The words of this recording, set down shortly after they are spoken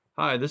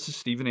Hi, this is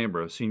Stephen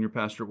Ambrose, Senior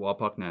Pastor at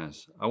Wapak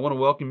Naz. I want to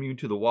welcome you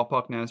to the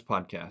Wapak Naz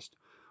podcast.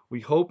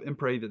 We hope and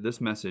pray that this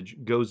message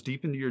goes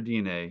deep into your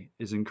DNA,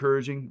 is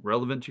encouraging,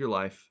 relevant to your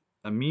life,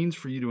 a means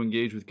for you to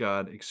engage with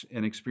God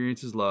and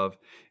experience His love,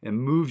 and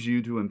moves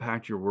you to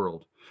impact your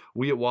world.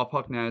 We at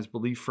Wapak Naz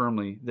believe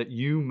firmly that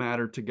you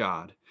matter to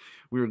God.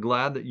 We are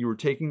glad that you are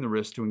taking the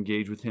risk to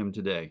engage with Him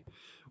today.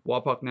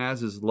 Wapak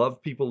Naz is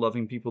love people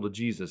loving people to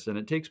Jesus, and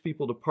it takes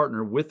people to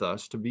partner with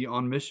us to be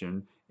on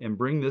mission and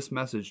bring this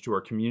message to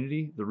our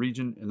community, the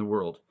region, and the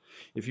world.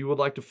 If you would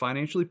like to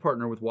financially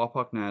partner with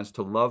Wapak Naz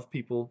to love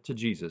people to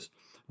Jesus,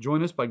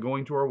 join us by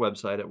going to our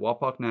website at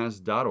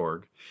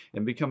wapaknaz.org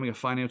and becoming a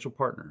financial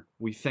partner.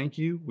 We thank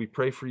you, we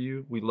pray for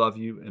you, we love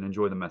you, and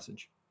enjoy the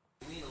message.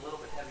 Lean a little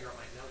bit heavier on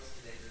my notes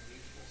today than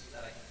usual so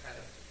that I can kind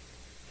of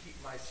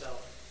keep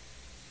myself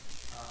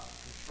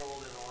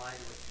controlled and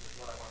aligned with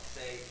what I want to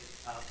say.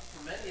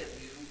 For many of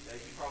you,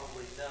 you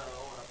probably know,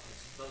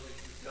 for those of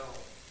you who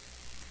don't,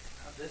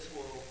 this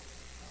will,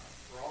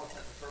 for all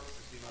intents and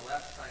purposes, be my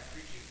last time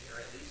preaching here,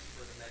 at least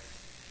for the next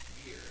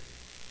year.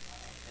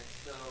 And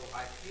so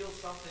I feel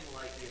something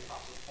like the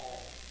Apostle Paul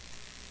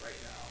right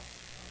now,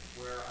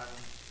 where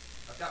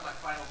I've got my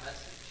final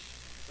message,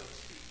 so to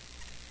speak.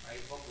 Right?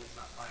 Hopefully it's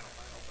not final,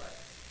 but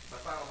my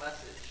final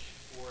message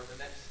for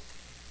the next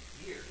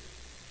year.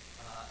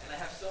 And I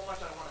have so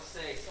much I want to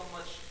say, so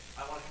much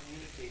I want to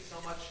communicate,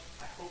 so much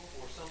I hope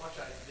for, so much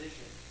I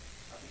envision.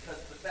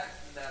 Because the fact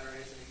of the matter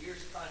is, in a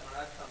year's time when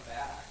I come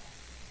back,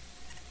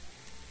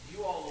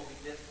 you all will be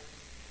different.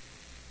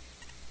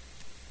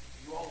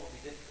 You all will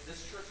be different.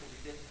 This church will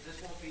be different. This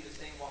won't be the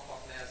same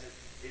Wapak Naz as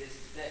it is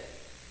today.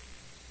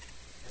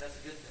 And that's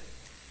a good thing.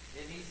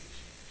 It needs to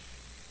change.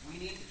 We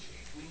need to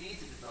change. We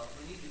need to develop.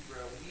 We need to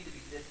grow. We need to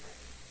be different.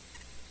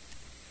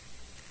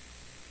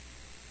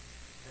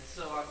 And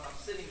so I'm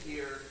sitting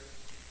here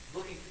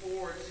looking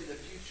forward to the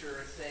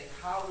future and saying,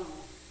 how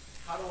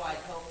do I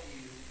help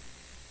you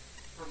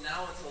from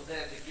now until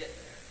then to get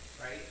there,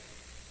 right?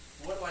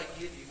 What do I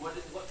give you? What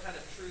kind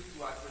of truth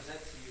do I present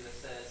to you that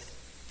says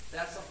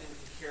that's something we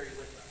can carry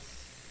with us?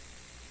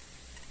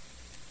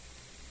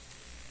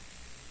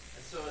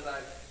 And so as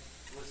I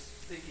was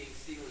thinking,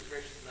 Stephen was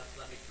gracious enough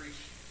to let me preach.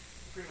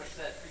 He pretty much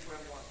said, preach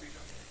whatever you want to preach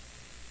on here.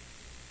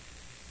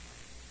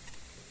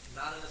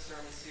 Not in a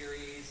sermon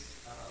series.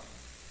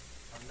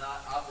 I'm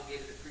not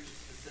obligated to preach a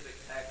specific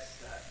text.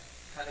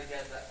 Kind of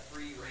get that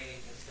free reign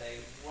to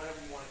say whatever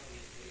you want to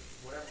communicate,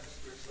 whatever the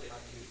Spirit's laid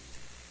on you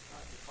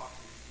to talk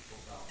to these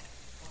people about.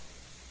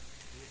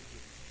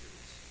 Communicate these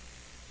truths.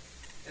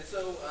 And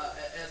so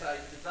as I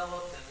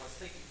developed and was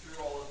thinking through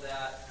all of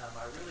that,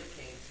 I really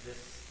came to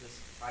this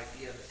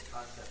idea, this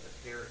concept of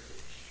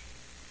heritage.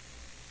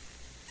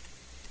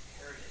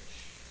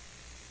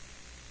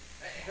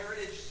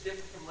 Heritage is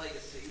different from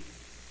legacy,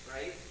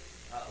 right?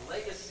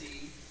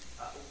 Legacy,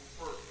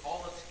 for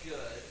all it's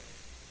good,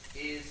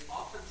 is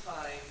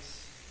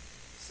oftentimes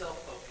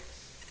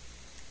self-focused,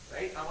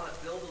 right? I want to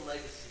build a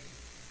legacy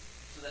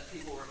so that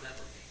people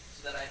remember me,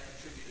 so that I've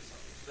contributed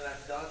something, so that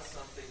I've done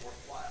something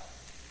worthwhile.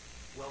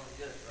 Well and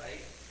good, right?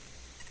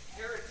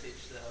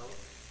 Heritage, though,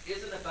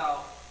 isn't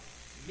about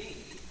me.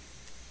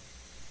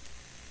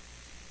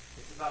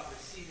 It's about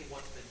receiving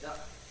what's been done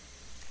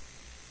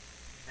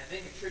and then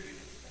contributing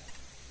to that.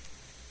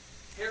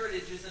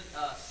 Heritage isn't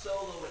a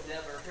solo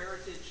endeavor.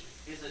 Heritage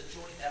is a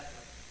joint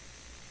effort.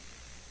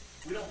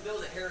 We don't build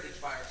a heritage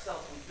by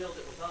ourselves. We build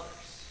it with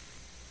others.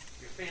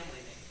 Your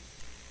family name,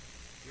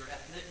 your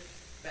ethnic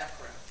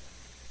background,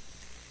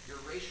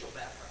 your racial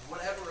background,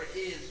 whatever it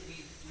is,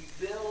 we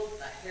build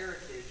a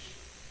heritage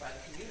by the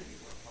community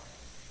we're a part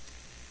of.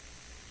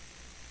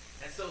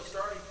 And so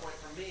starting point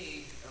for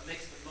me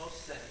makes the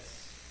most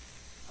sense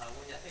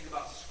when I think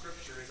about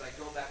Scripture is I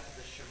go back to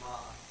the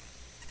Shema.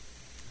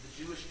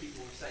 The Jewish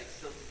people recite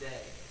still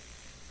today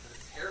because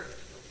it's heritage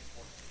building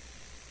point.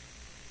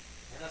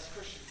 And us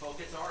Christian folk,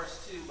 it's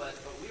ours too, but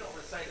we don't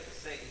recite it the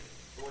same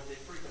or with the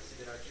frequency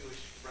that our Jewish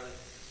brothers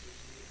and sisters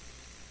do.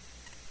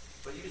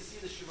 But you can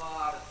see the Shema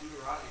out of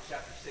Deuteronomy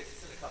chapter 6.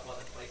 It's in a couple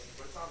other places,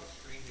 but it's on the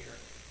screen here,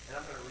 and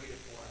I'm going to read it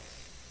for us.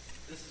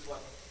 This is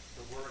what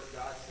the Word of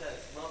God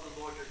says. Love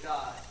the Lord your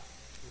God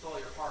with all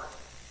your heart,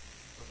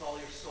 with all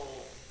your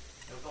soul,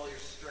 and with all your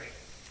strength.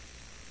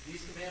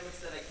 These commandments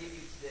that I give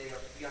you today are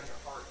to be on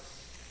your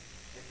hearts.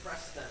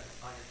 Impress them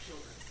on your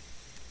children.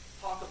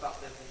 Talk about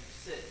them when you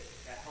sit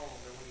at home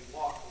and when you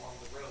walk along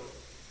the road,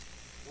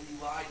 when you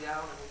lie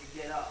down and when you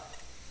get up.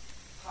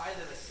 Tie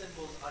them as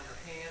symbols on your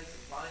hands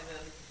and bind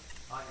them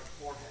on your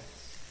foreheads.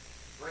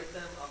 Write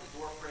them on the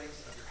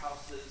doorframes of your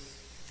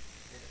houses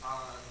and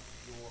on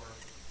your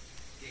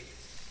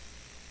gates.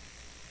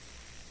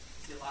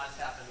 See, a lot has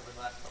happened over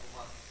the last couple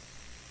months.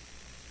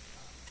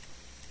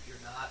 If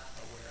you're not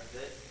aware of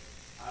it,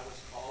 I was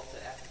called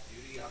to active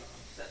duty. I'm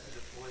set to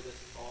deploy this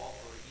fall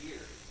for a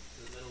year to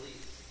the Middle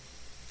East.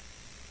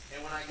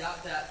 And when I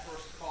got that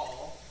first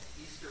call,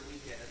 Easter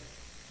weekend,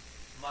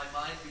 my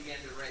mind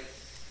began to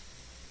race,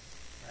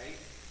 right?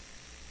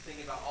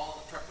 Thinking about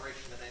all the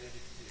preparation that I needed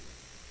to do.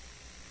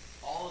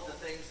 All of the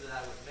things that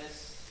I would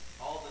miss,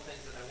 all of the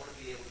things that I want to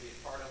be able to be a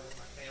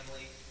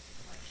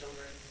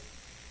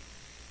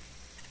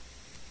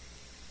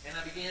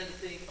I began to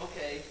think,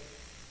 okay,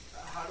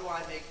 how do I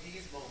make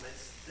these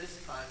moments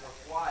this time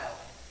worthwhile?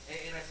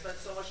 And I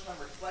spent so much time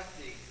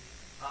reflecting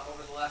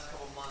over the last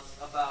couple months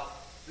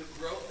about the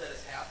growth that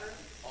has happened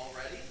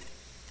already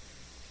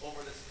over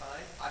this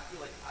time. I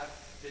feel like I've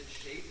been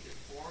shaped and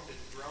formed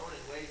and grown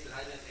in ways that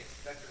I didn't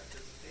expect or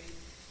anticipate,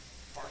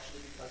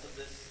 partially because of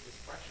this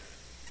pressure.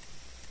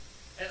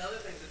 And other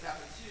things that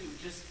happened too,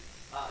 just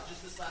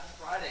this last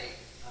Friday,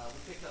 we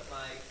picked up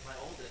my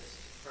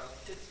oldest from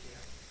kids camp.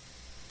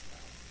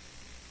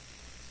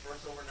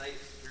 First overnight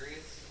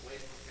experience away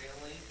from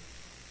family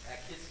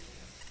at kids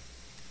camp,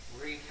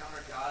 where he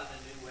encountered God in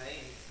a new way,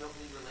 and he built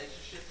new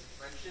relationships and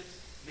friendships,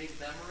 made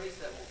memories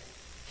that will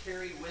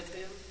carry with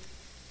him,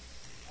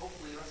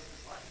 hopefully, the rest of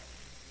his life.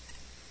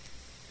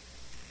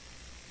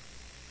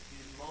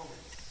 These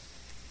moments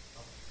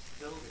of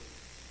building,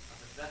 of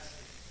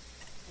investing,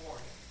 of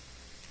pouring,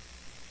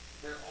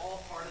 they're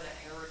all part of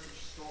that heritage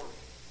story.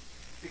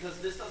 Because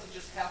this doesn't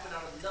just happen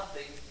out of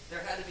nothing.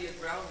 There had to be a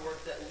groundwork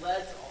that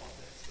led to all of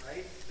this,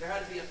 right? There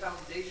had to be a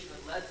foundation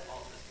that led to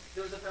all of this.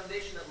 There was a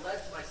foundation that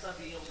led to my son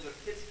being able to go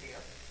to kids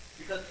camp,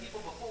 because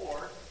people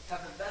before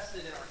have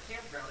invested in our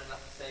campground enough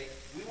to say,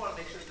 we want to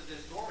make sure that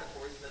there's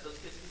dormitories that those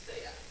kids can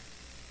stay at.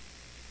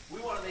 We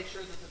want to make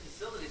sure that the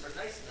facilities are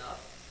nice enough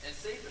and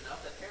safe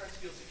enough that parents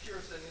feel secure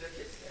sending their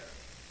kids there.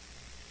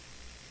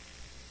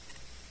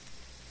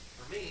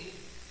 For me,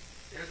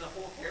 there's a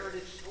whole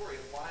heritage story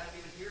of why I'm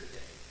even here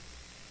today,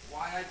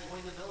 why I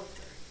joined the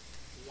military,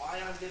 why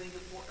I'm getting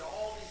deported.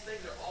 All these things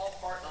are all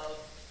part of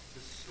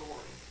the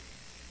story.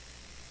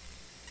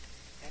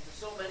 And for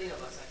so many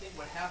of us, I think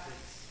what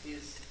happens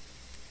is,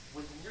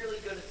 with really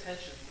good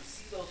intentions, we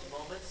see those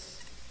moments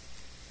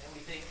and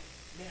we think,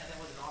 man, that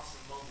was an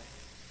awesome moment.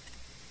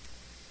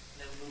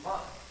 And then we move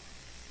on.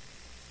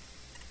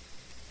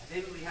 And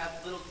maybe we have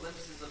little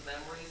glimpses of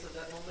memories of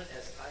that moment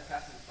as time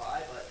passes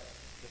by, but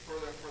the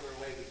further and further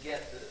away we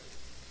get, the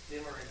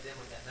dimmer and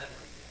dimmer that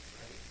memory gets,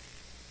 right?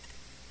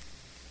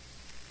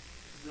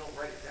 We don't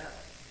write it down.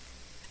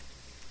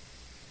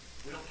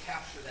 We don't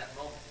capture that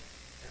moment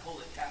and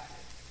hold it captive.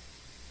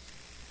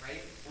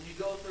 Right? When you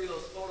go through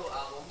those photo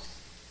albums,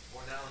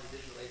 or now in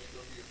the digital age, you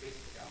go through your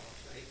Facebook albums,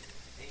 right?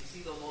 And you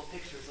see those old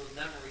pictures, those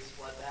memories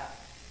flood back.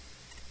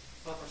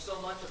 But for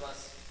so much of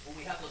us, when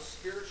we have those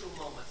spiritual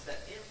moments,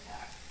 that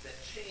impact, that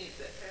change,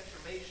 that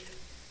transformation,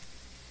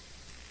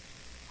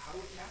 how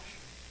do we capture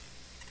it?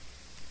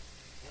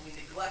 And we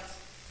neglect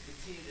to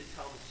continue to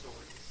tell the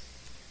stories.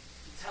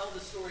 To tell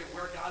the story of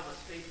where God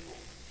was faithful.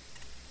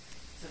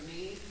 To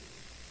me,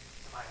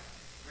 to my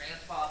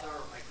grandfather,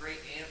 or my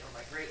great aunt, or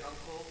my great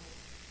uncle.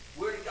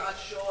 Where did God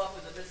show up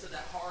in the midst of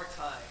that hard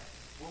time?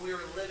 When we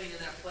were living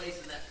in that place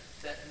and that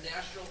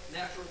natural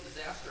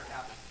disaster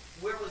happened.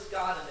 Where was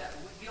God in that?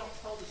 We don't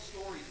tell the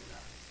stories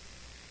enough.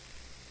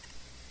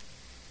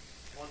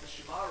 And what the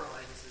Shema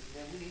reminds us is,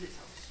 man, we need to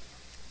tell the story.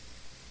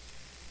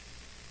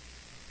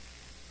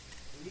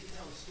 We need to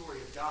tell the story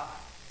of God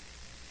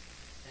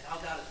and how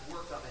God has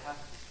worked on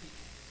behalf of his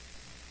people.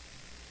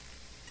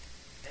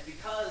 And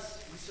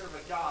because we serve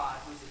a God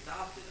who has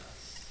adopted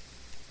us,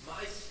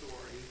 my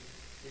story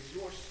is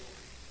your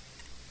story.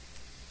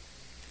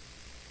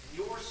 And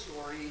your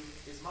story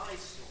is my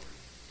story.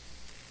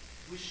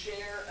 We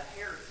share a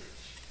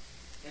heritage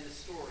in the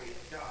story of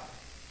God.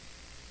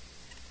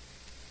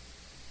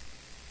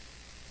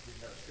 Here's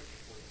another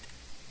scripture for you.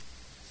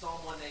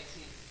 Psalm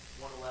 119,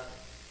 111.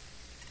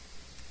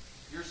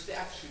 Your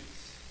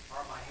statutes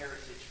are my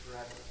heritage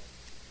forever.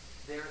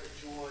 They are the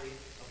joy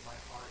of my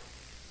heart.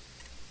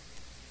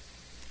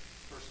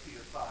 1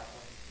 Peter 5, 1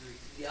 through 3.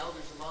 To the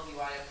elders among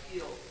you I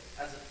appeal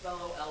as a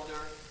fellow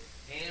elder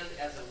and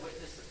as a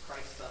witness of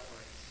Christ's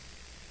sufferings,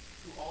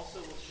 who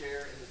also will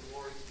share in the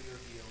glories to be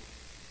revealed.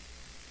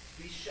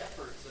 Be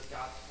shepherds of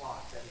God's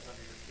flock that is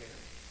under your care.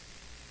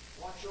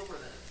 Watch over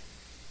them,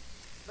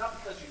 not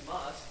because you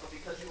must, but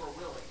because you are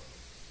willing,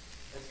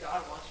 as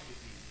God wants you to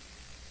be,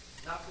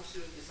 not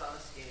pursuing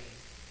dishonest gain,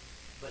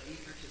 but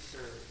eager to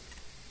serve,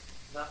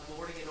 not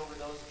lording it over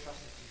those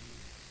entrusted to you,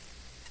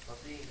 but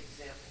being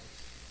examples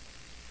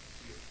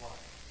to your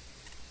flock.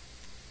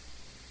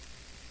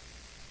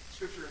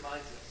 Scripture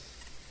reminds us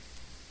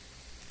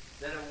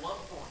that at one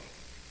point,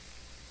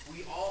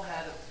 we all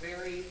had a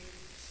very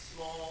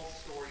small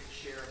story to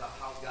share about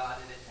how God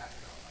had impacted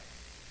our life.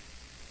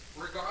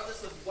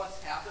 Regardless of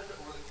what's happened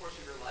over the course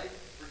of your life,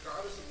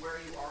 regardless of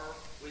where you are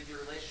with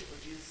your relationship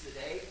with Jesus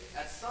today,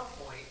 at some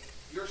point,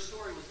 your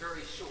story was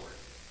very short,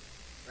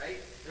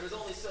 right? There was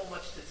only so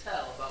much to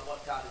tell about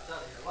what God has done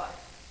in your life.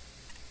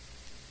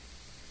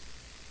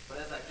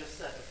 But as I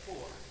just said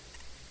before,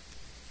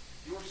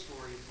 your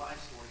story is my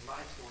story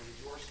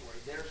is your story,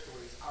 their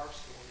story is our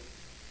story.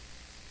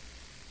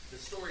 The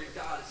story of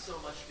God is so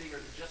much bigger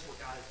than just what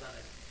God has done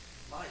in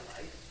my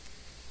life.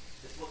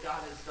 It's what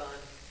God has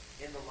done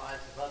in the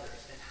lives of others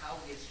and how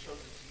he has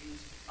chosen to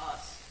use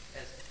us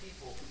as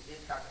people who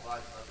impact the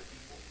lives of other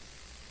people.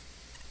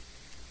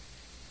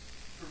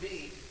 For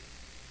me,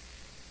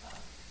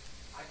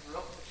 I grew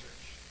up in the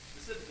church,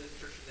 specifically the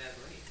Church of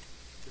Nazarene.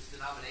 This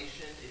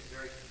denomination is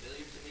very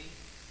familiar to me.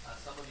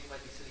 Some of you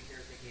might be sitting here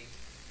thinking,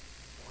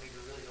 I don't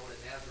even really know what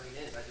a Nazarene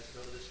is. I just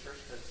go to this church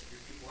because your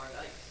people are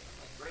nice.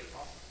 I'm like, great,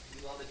 awesome.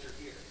 We love that you're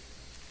here.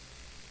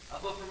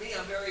 But for me,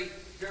 I'm very,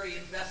 very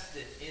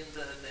invested in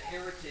the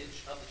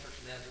heritage of the Church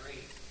of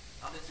Nazarene.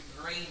 It's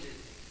ingrained in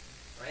me,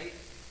 right?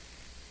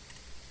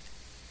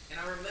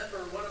 And I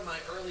remember one of my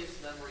earliest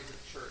memories of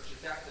church. In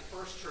fact, the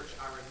first church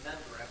I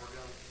remember ever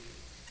going to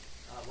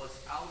was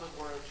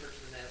Alamogordo Church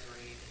of the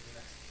Nazarene in New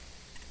Mexico,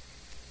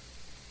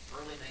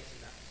 early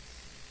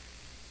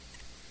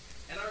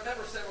 1990s. And I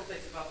remember several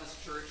things about this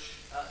church.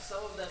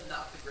 Some of them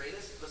not the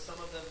greatest, but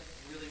some of them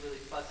really, really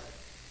pleasant.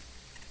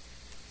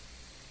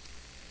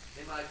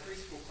 In my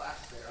preschool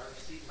class there, I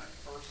received my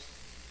first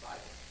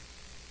Bible.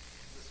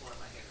 This one in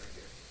my hand right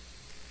here.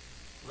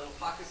 A little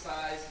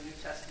pocket-sized New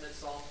Testament,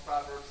 Psalms,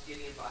 Proverbs,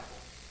 Gideon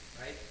Bible,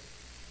 right?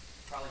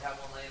 Probably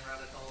have one laying around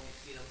at home. You've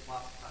seen them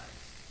lots of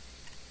times.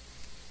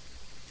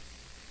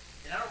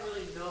 And I don't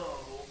really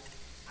know,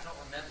 I don't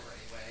remember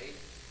anyway,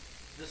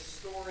 the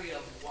story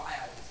of why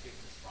I was given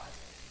this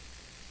Bible.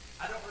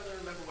 I don't really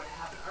remember what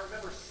happened. I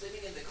remember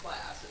sitting in the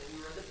class, and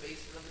we were in the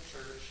basement of the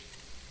church,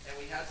 and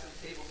we had some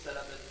tables set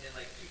up in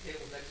like two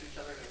tables next to each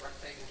other in a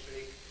rectangle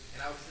shape,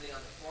 and I was sitting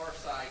on the far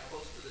side,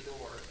 close to the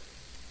door,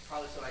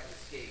 probably so I could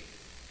escape.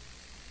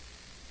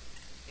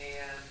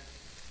 And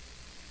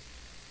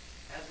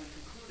as we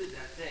concluded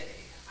that day,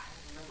 I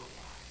don't remember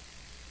why,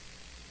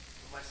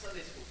 but my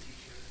Sunday school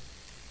teacher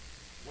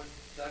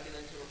dug it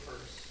into her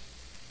purse,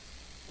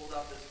 pulled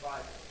out this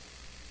Bible,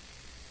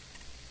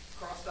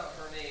 crossed out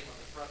her name on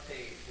the front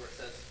page where it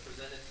says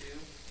presented to,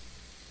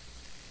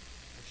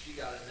 and she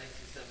got it in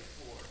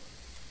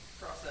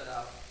 1974. Crossed that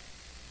out,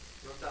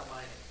 wrote down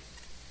my name,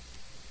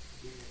 and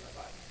gave me my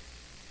Bible.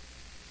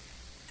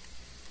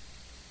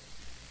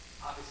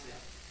 Obviously,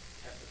 I've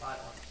kept the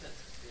Bible ever since,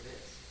 because here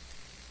it is.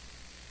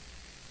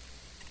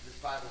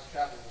 This Bible's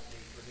traveled with me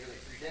for nearly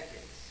 3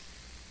 decades.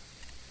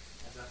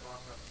 As I've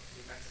gone from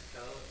New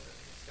Mexico to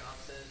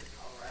Wisconsin, to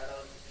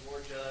Colorado, to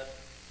Georgia,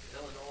 to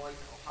Illinois,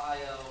 to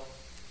Ohio.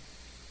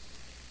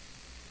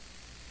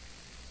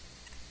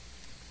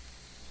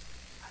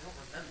 I don't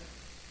remember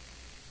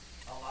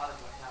a lot of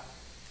what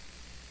happened.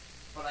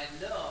 But I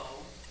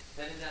know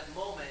that in that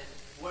moment,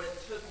 what it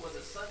took was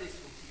a Sunday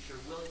school teacher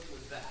willing to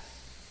invest.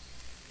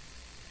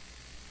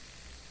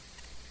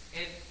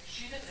 And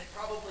she didn't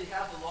probably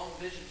have the long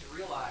vision to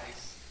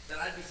realize that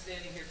I'd be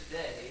standing here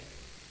today,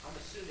 I'm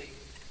assuming,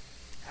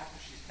 after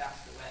she's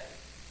passed away,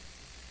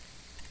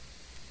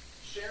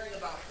 sharing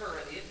about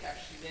her and the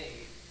impact she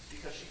made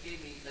because she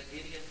gave me a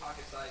Gideon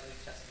pocket-sized New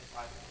Testament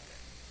Bible one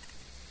day.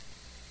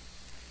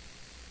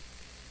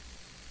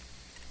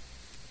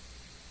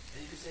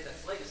 And you could say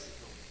that's legacy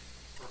building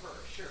for her,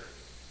 sure.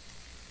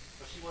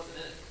 But she wasn't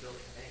in it for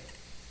building her name.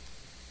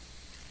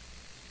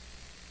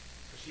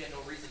 Because she had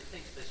no reason to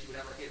think that she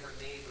would ever get her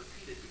name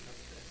repeated because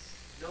of this.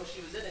 No, she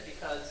was in it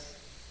because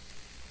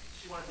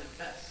she wanted to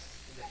invest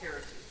in the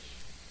heritage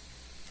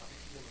of the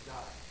kingdom of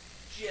God.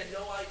 She had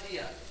no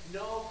idea,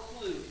 no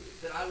clue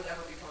that I would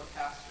ever become a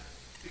pastor.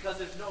 Because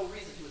there's no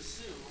reason to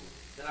assume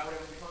that I would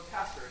ever become a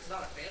pastor. It's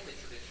not a family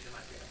tradition in my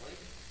family.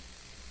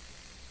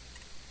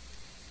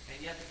 And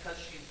yet, because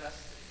she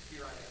invested,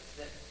 here I am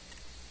today.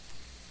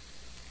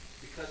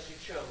 Because she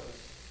chose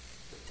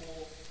to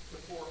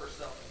pour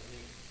herself into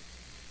me.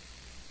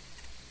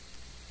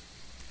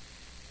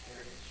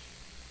 Heritage.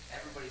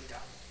 Everybody's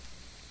got one.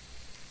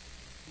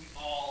 We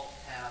all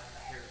have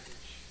a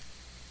heritage.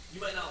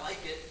 You might not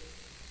like it.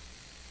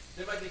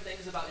 There might be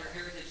things about your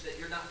heritage that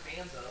you're not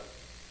fans of.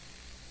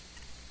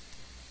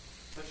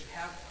 But you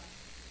have one.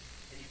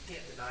 And you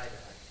can't deny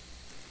that.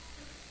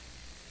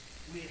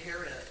 We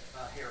inherit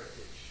a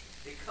heritage.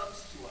 It comes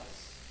to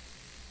us.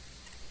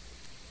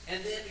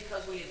 And then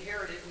because we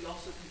inherit it, we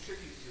also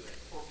contribute to it,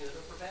 for good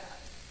or for bad.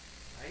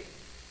 Right?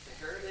 The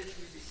heritage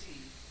we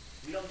receive,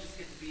 we don't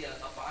just get to be a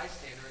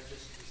bystander and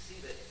just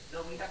receive it. No,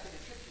 we have to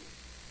contribute.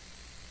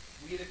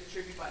 We either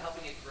contribute by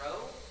helping it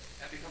grow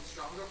and become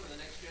stronger for the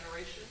next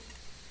generation,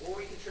 or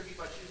we contribute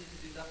by choosing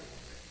to do nothing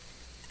with it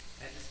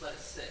and just let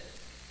it sit.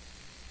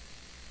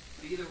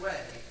 But either way,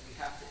 we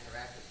have to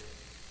interact with it.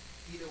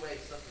 Either way,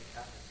 something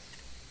happens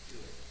to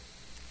it.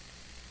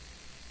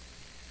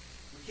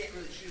 We can't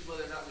really choose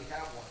whether or not we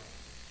have one,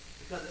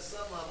 because at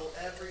some level,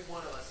 every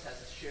one of us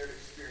has a shared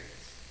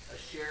experience, a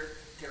shared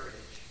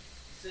heritage,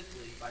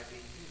 simply by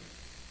being human.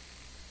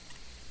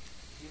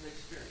 Human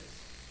experience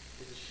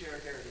is a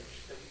shared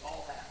heritage that we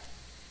all have,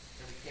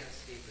 and we can't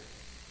escape it.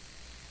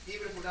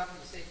 Even if we're not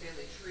from the same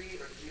family tree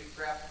or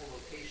geographical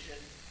location,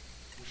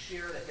 we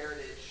share the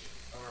heritage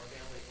of our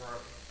family or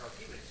our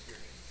human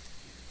experience.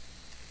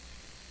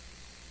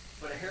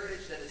 But a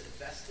heritage that is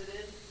invested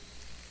in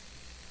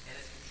and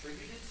is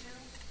contributed to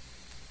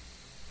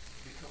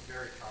become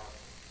very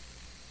powerful.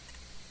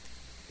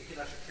 It can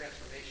usher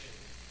transformation.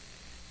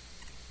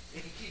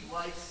 It can keep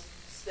life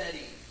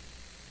steady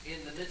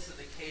in the midst of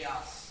the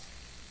chaos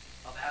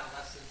of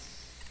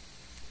adolescence,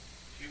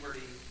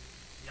 puberty,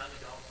 young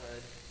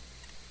adulthood,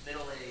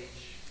 middle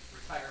age,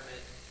 retirement,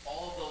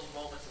 all of those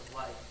moments of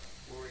life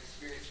where we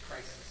experience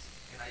crisis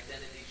and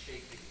identity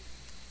shaping.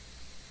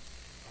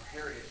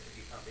 heritage can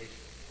be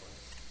foundational for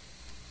us.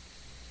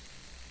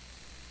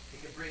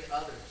 It can bring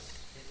others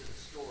into the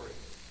story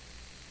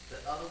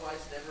that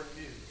otherwise never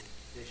knew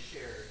they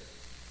shared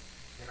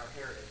in our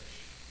heritage.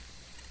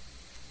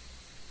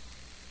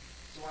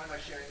 So why am I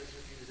sharing this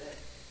with you today?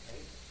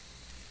 Right?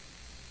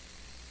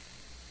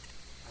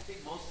 I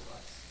think most of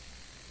us,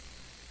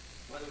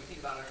 whether we think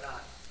about it or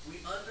not, we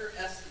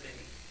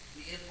underestimate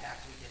the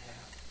impact we can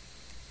have.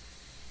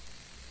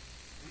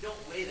 We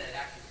don't weigh that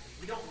accurately.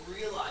 We don't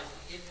realize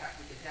the impact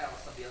we can have on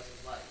somebody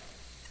else's life.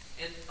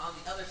 And on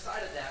the other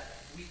side of that,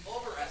 we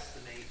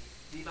overestimate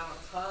the amount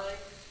of time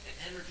and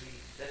energy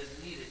that is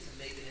needed to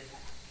make an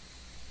impact.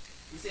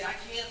 We say, I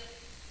can't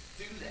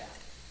do that.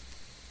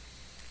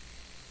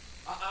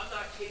 I'm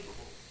not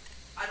capable.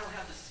 I don't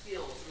have the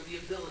skills or the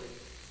ability.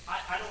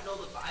 I don't know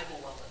the Bible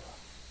well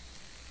enough.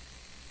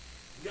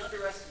 We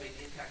underestimate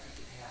the impact we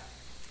can have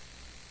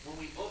when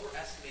we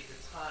overestimate the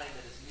time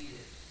that is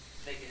needed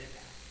to make an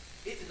impact.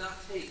 It did not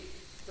take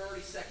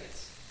 30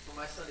 seconds for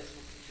my Sunday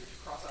school teacher to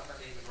cross out her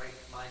name and write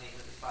my name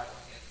in this Bible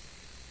again.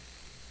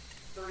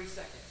 30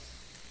 seconds.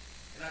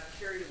 And I've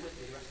carried it with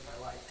me the rest of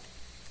my life.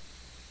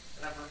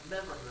 And I've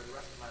remembered her the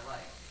rest of my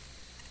life.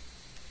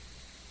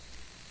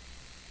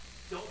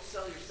 Don't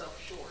sell yourself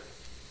short.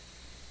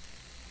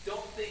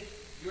 Don't think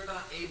you're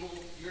not able,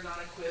 you're not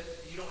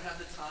equipped, you don't have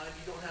the time,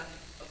 you don't have the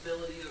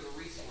ability or the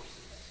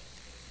resources.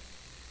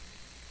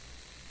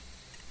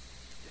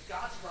 If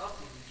God's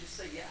prompting you, just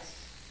say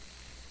yes.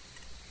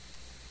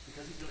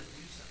 Because he's going to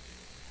do something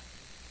with that.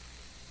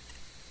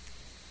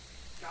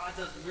 God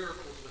does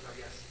miracles with our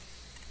yeses.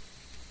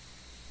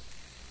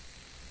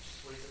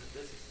 Just what he's in the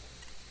business of.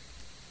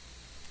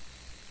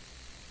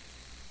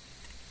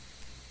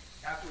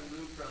 After we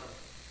moved from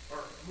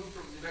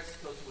New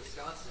Mexico to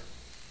Wisconsin,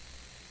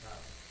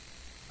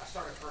 I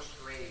started first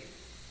grade.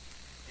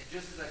 And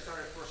just as I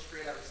started first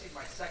grade, I received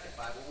my second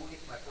Bible. We'll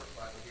get to my first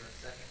Bible here in a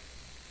second.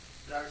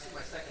 But I received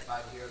my second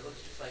Bible here. It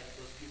looks just like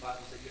those pew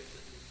Bibles that you have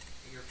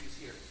in your pews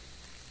here.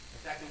 In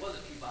fact, it was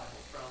a pew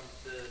Bible from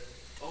the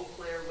Eau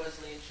Claire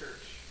Wesleyan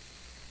Church.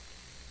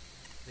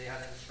 They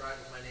had it inscribed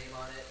with my name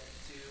on it,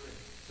 too, and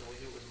so we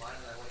knew it was mine,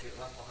 and I wanted to get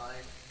it left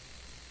behind.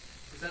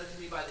 Presented to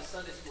me by the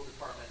Sunday school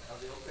department of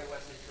the Eau Claire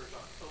Wesleyan Church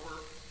on October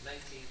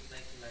 19th,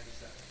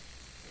 1997.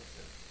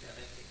 Yeah,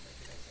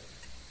 1997.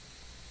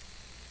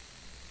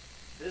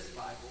 This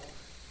Bible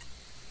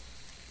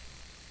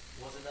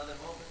was another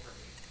moment for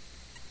me.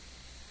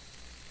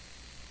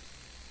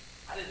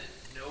 I didn't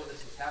know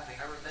this was happening.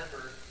 I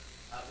remember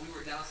we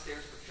were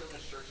downstairs for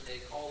children's church, and they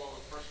called all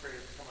the first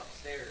graders to come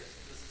upstairs.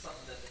 This is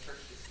something that the church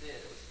just did.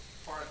 It was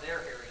part of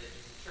their heritage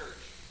as a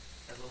church,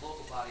 as a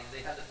local body. And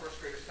they had the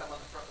first graders come on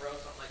the front row,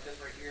 something like this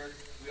right here.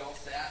 We all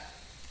sat,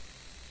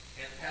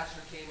 and the pastor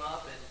came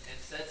up and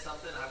said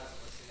something. I wasn't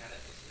listening. I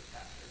didn't listen to the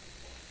pastor. To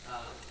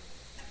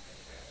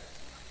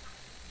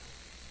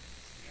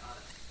be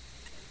honest.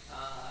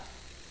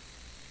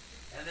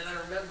 And then I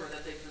remember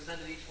that they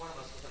presented each one of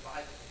us with a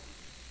Bible,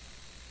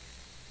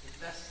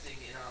 investing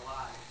in our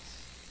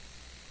lives,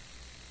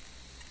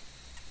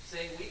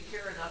 saying we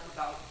care enough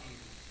about you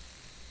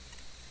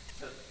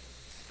to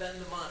spend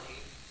the money,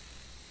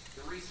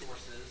 the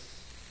resources,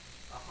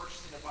 on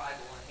purchasing a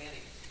Bible and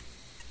handing it to you.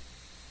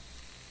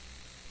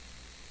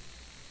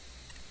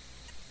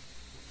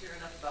 We care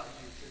enough about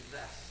you to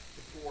invest,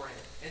 to pour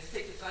in, and to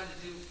take the time to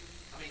do.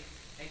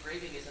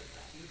 Engraving isn't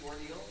a huge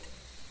ordeal,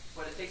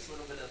 but it takes a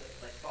little bit of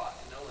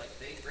thought to know.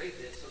 They engraved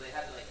it, so they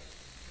had to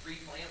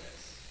pre-plan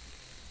this.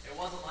 It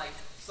wasn't like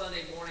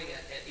Sunday morning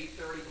at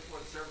 8:30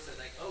 before the service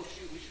said oh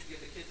shoot, we should give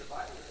the kids a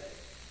Bible today,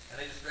 and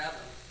they just grabbed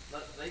them.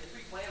 They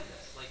pre-planned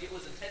this. It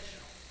was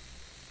intentional.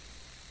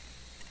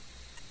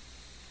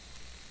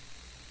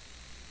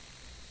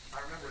 I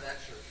remember that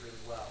church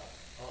really well.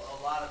 A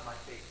lot of my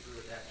faith grew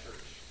at that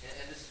church,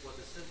 and this is what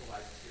this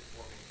symbolizes here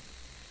for me.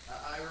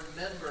 I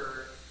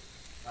remember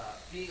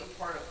being a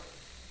part of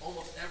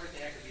almost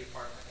everything I could be a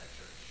part of at that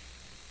church.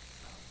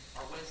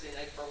 Our Wednesday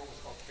night program was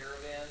called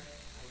Caravan.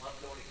 I loved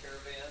going to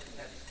Caravan. We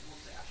had these cool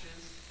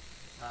sashes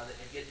that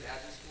you get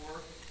badges for.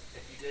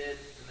 If you did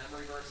the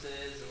memory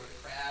verses or the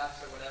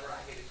crafts or whatever,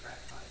 I hated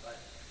craft time, but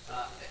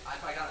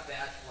if I got a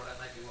badge for it, I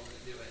might be willing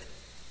to do it.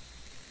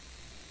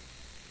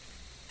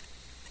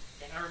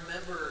 And I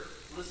remember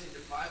listening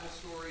to Bible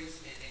stories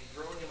and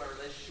growing in my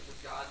relationship with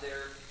God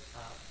there,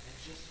 and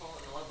just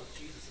falling in love with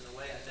Jesus in a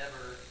way I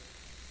never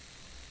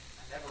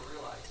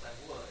realized I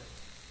would.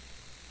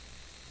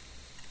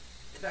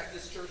 In fact,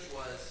 this church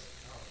was,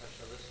 I don't know if I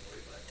show this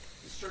story, but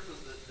this church was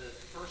the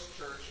first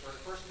church, or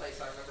the first place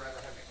I remember ever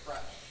having a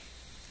crush.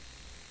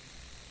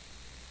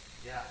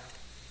 Yeah.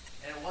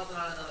 And it wasn't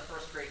on another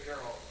first grade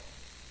girl.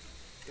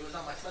 It was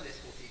on my Sunday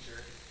school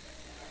teacher.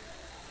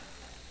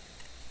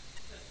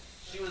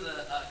 She was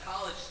a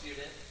college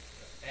student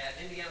at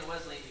Indiana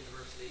Wesleyan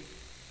University.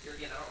 Here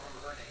again, I don't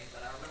remember her name,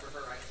 but I remember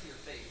her. I can see her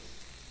face.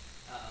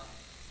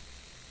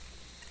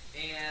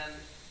 And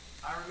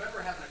I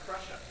remember having a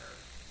crush on her.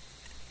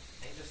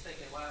 And just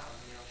thinking, wow,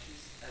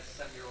 she's, as a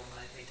 7-year-old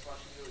mind thinks, well,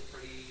 she's really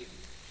pretty, and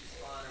she's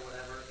fun, or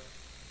whatever.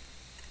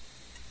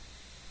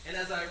 And And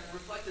as I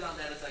reflected on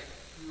that, as I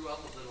grew up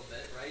a little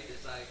bit, right,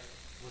 as I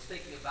was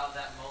thinking about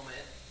that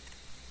moment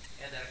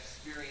and that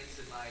experience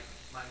in my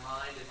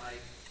mind and my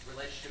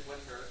relationship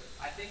with her,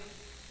 I think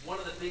one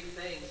of the big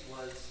things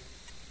was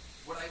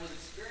what I was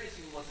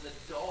experiencing was an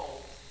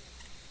adult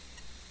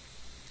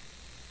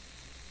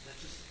that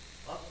just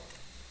loved me,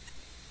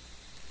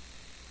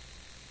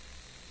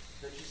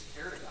 that just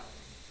cared about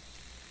me,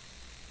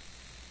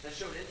 that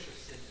showed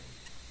interest in me,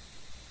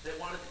 that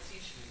wanted to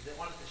teach me, that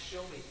wanted to show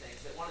me things,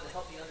 that wanted to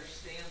help me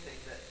understand things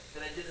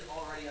that I didn't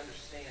already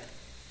understand.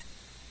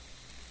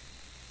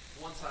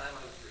 One time,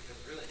 it was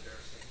really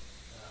embarrassing.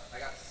 I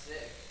got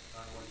sick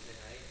on Wednesday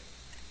night,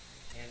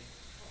 and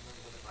I don't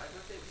remember, was it my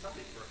birthday? It was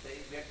somebody's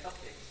birthday. We had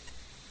cupcakes.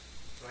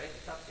 So I ate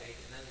the cupcake,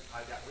 and then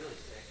I got really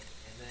sick.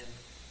 And then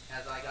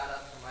as I got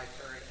up for my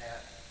turn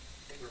at,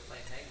 I think we were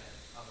playing Hangman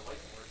on the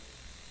whiteboard,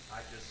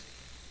 I just,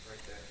 right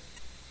there.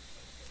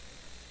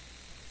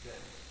 Good.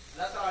 So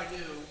that's how I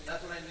knew,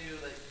 that's when I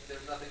knew that there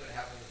was nothing going to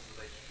happen in this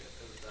relationship.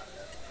 It was that.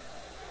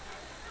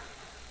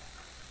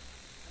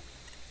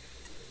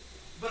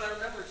 But I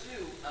remember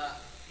too,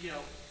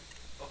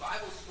 a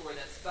Bible story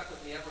that stuck with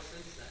me ever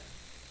since then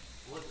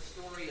was the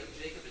story of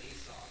Jacob and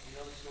Esau.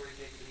 You know the story of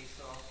Jacob and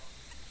Esau,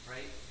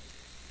 right?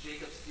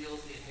 Jacob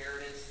steals the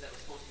inheritance that was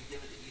supposed to be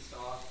given to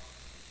Esau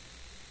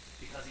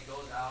because he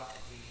goes out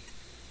and he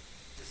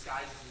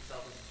disguises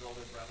himself as his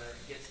older brother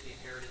and gets the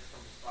inheritance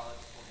from his father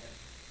before him.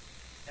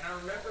 And I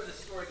remember this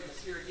story because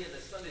here again,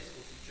 the Sunday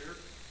school teacher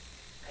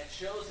had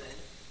chosen,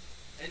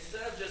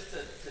 instead of just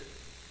to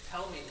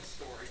tell me the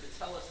story, to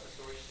tell us the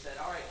story, she said,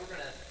 all right, we're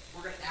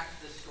gonna act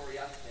this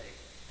story out today.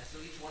 And so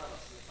each one of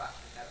us in the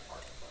classroom had a part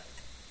to play.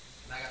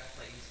 And I got to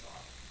play Esau,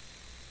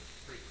 which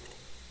was pretty cool.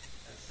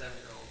 As a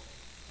 7-year-old,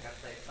 I got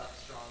to play a tough,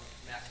 strong,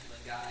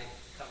 masculine guy,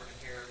 covered in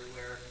hair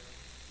everywhere.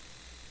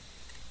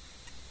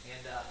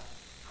 And I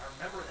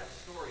remember that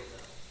story,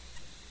 though.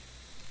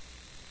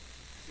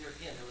 Here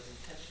again, there was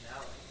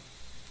intentionality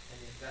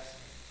and the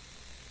investment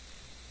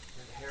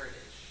and the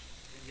heritage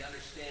and the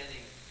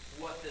understanding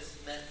what this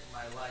meant for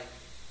my life.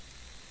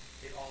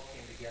 It all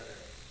came together.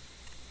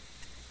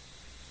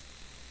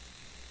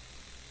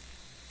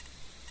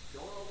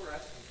 Don't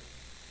overestimate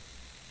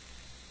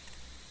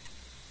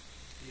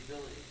the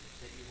ability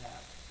that you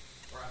have.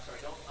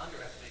 Don't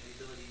underestimate the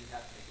ability you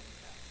have to make an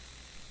impact.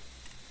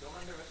 Don't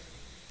underestimate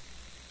it.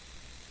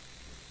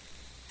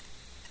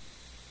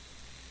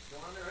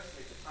 Don't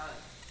underestimate the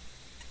time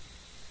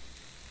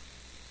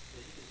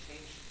that you can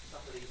change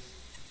somebody's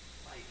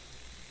life.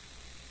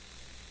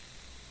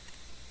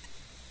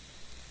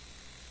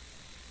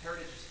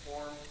 Heritage is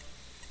formed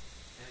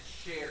and it's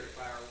shared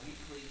by our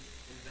weekly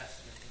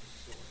investment in the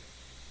story.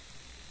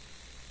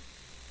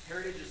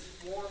 Heritage is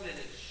formed and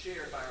it's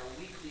shared by our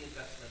weekly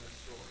investment in the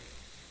story.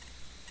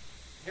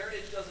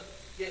 Heritage doesn't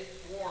get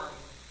formed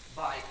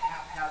by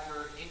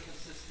haphazard,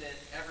 inconsistent,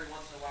 every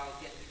once in a while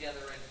getting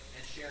together and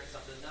sharing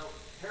something. No,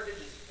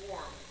 heritage is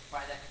formed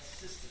by that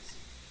consistency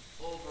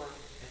over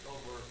and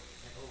over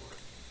and over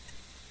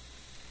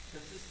again.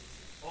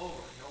 Consistency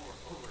over and over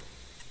and over again.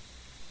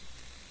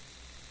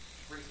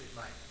 Brings me to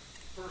my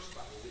first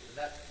Bible.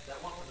 That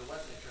one from the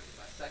Wesleyan Church is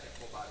my second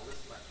full Bible. This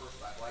is my first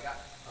Bible. I got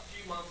a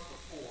few months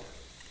before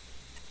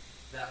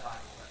that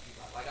Bible.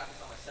 I got this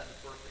on my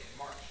 7th birthday in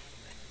March of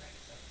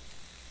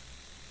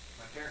 1997.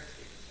 My parents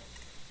gave this one.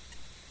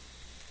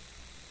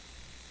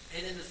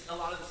 And in a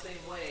lot of the same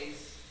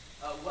ways,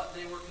 what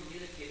they were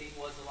communicating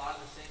was a lot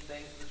of the same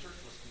things the church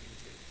was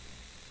communicating.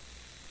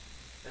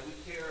 That we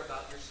care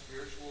about your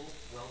spiritual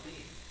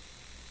well-being.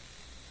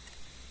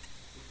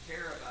 We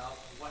care about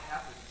what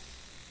happens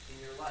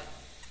in your life,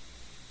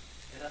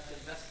 and us to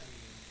invest in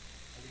you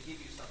and to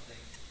give you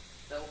something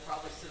that will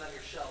probably sit on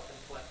your shelf and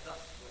collect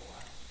dust for a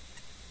while.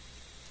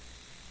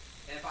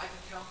 And if I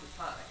can count the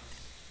times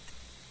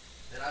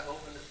that I've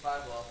opened this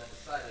Bible up and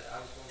decided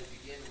I was going to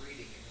begin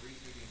reading and read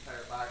through the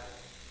entire Bible,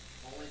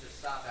 only to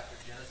stop after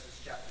Genesis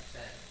chapter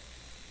 10,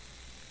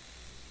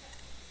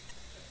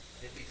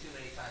 it'd be too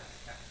many times to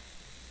count.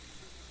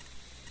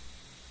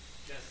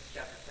 Genesis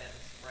chapter 10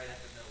 is right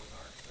after Noah's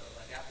Ark, so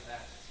after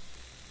that, it's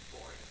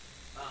boring.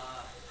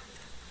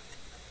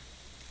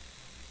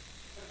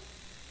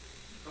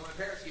 But my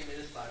parents gave me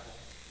this Bible.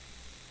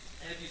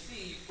 And if you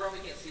see, you probably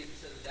can't see if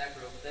it's in the back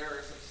row, but there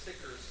are some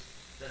stickers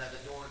that I've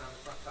adorned on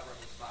the front cover of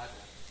this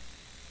Bible.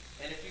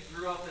 And if you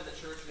grew up in the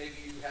church, maybe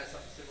you had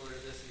something similar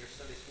to this in your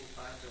Sunday school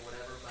times or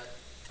whatever, but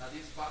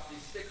these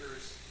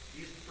stickers,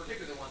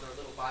 particularly the ones are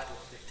little Bible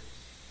stickers.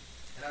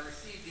 And I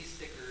received these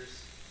stickers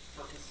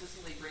for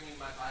consistently bringing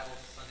my Bible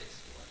to Sunday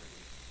school every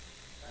week.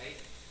 Right?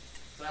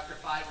 So after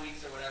 5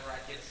 weeks or whatever,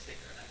 I'd get a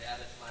sticker and I'd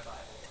add it to my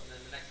Bible. And then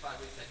the next 5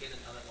 weeks, I'd get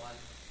another one.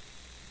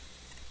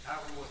 I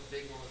don't remember what the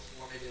big one was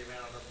for. Maybe they ran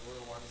out of the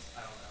little ones.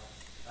 I don't know.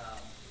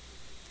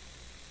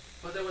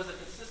 But there was a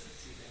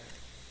consistency there.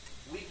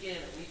 Week in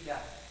and week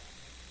out.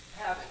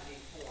 Habit being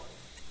formed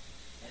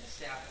and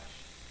established.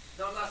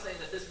 Now, I'm not saying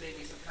that this made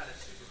me some kind of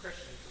super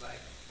Christian because I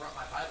brought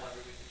my Bible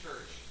every week to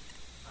church.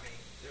 I mean,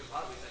 there was a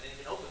lot of weeks I didn't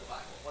even open the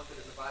Bible. What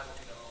good is the Bible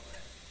if you don't open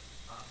it?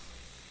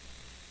 Honestly.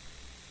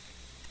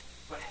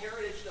 But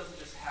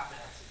doesn't just happen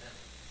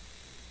accidentally.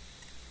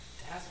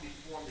 It has to be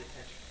formed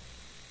intentionally.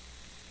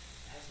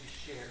 It has to be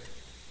shared.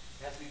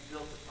 It has to be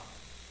built upon.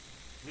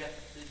 We have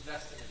to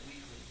invest in it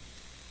weekly.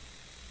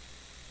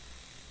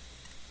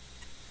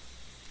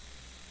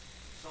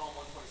 Psalm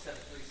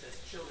 127:3 says,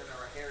 children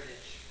are a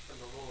heritage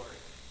from the Lord.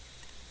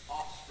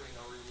 Offspring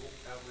are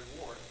a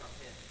reward from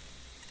him.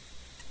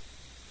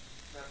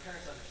 Now, my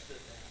parents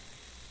understood that.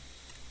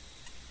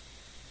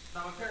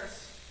 Now, my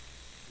parents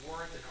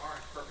weren't and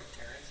aren't perfect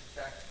parents. In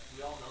fact,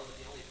 we all know that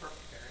the only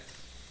perfect parents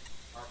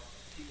are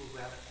people who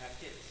haven't had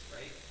kids,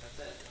 right? That's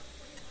it.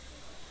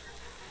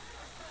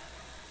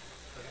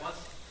 But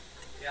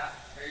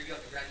there you go.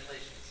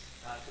 Congratulations.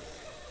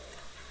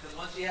 Because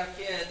once you have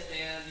kids,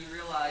 man, you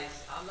realize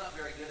I'm not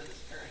very good at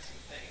this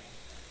parenting thing.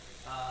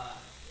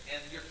 And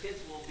your kids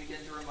will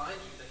begin to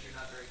remind you that you're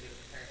not very good at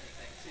the parenting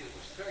thing too,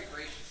 which is very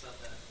gracious of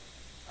them.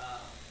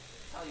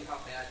 Tell you how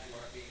bad you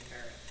are at being a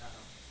parent.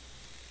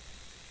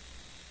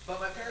 But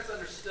my parents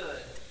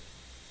understood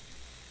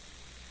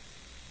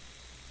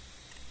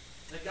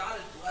that God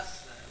had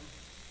blessed them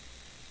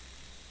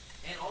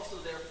and also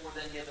therefore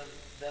then given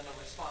them a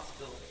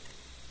responsibility.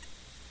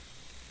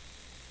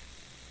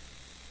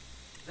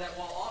 That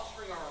while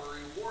offspring are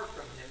a reward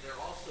from him, they're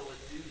also a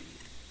duty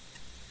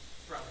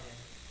from him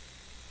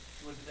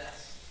to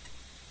invest.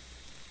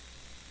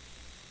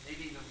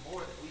 Maybe even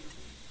more than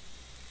weekly,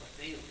 but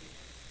daily.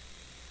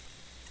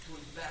 To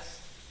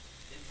invest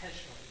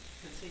intentionally,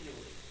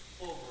 continually,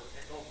 over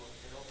and over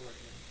and over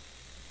again.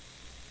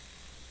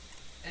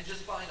 And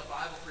just buying a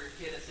Bible for your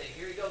kid and saying,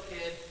 here you go,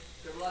 kid,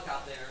 good luck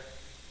out there.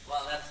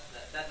 Well, that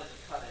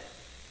doesn't cut it.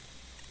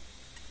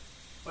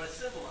 But it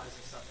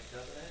symbolizes something,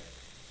 doesn't it?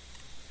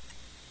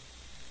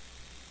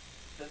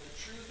 That the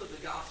truth of the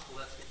gospel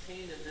that's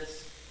contained in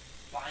this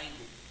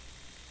binding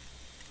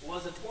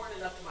was important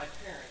enough to my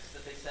parents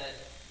that they said,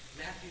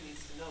 Matthew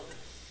needs to know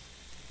this.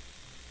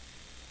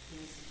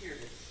 He needs to hear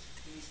this.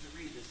 He needs to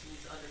read this. He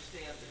needs to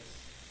understand this.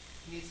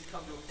 He needs to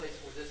come to a place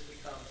where this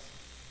becomes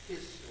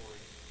his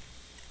story.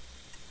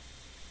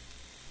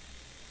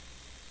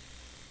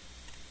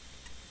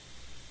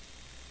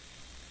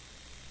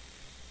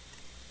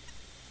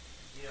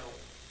 You know,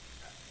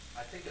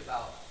 I think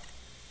about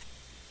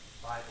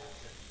Bibles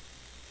and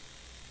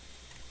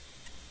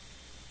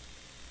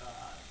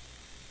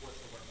what's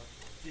the word?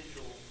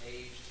 Digital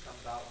age has come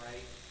about,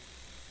 right?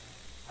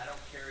 I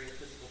don't carry a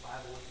physical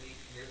Bible with me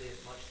nearly as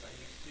much as I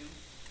used to.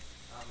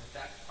 In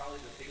fact,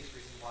 probably the biggest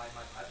reason why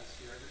my Bible's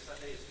here every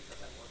Sunday is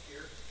because I work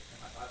here and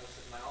my Bible's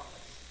in my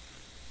office.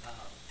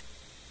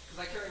 Because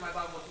I carry my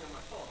Bible with me on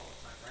my phone all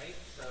the time, right?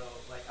 So,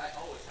 I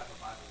always have a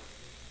Bible with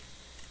me.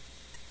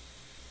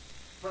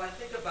 But I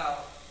think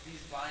about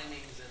these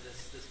bindings and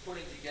this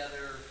putting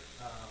together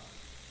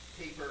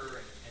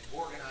paper and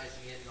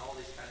organizing it and all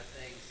these kind of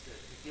things to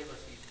give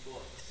us these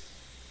books.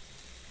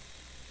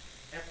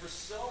 And for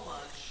so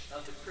much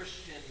of the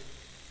Christian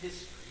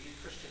history,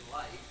 Christian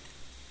life,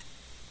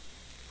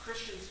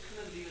 Christians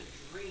couldn't have even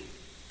dreamed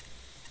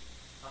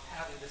of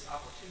having this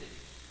opportunity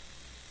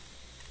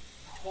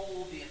to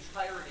hold the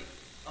entirety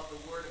of the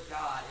Word of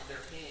God in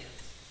their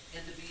hands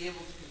and to be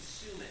able to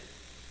consume it,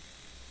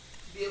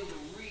 to be able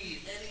to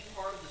read any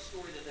part of the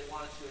story that they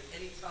wanted to at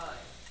any time,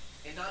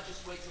 and not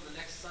just wait till the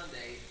next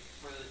Sunday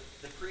for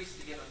the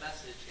priest to give a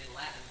message in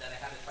Latin that I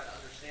had to try to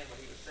understand what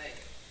he was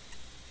saying.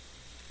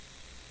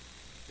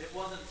 It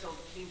wasn't until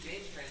the King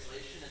James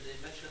translation and the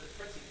invention of the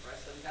printing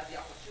press that we had the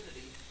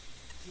opportunity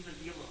to even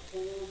be able to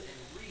hold and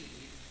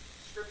read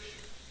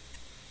Scripture.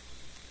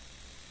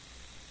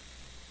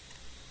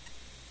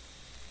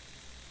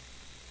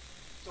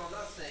 So I'm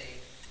not saying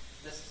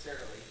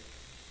necessarily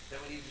that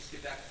we need to just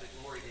get back to the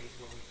glory days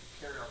where we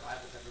carry our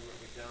Bibles everywhere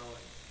we go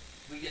and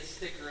we get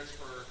stickers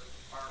for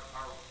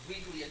our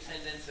weekly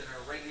attendance and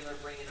our regular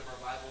bringing of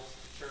our Bibles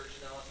to church.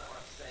 No, that's not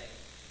what I'm saying.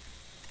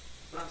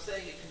 But I'm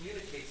saying it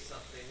communicates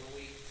something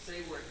when we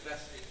say we're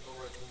investing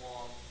over the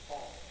long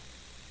haul.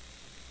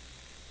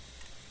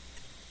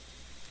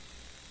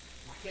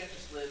 We can't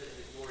just live in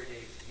the glory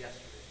days of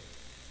yesterday.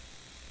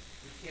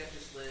 We can't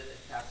just live in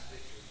past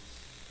victories.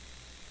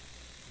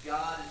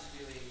 God is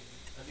doing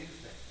a new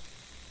thing.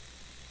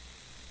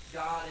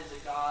 God is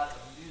a God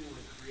of new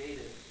and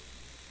creative.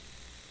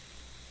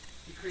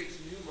 He creates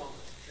new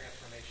moments of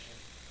transformation.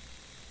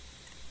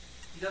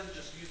 He doesn't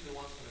just use the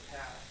ones from the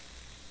past.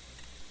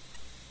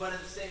 But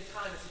at the same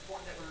time, it's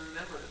important that we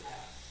remember the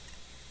past.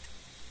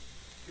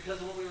 Because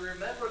when we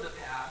remember the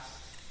past,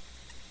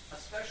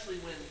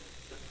 especially when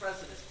the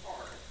present is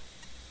hard,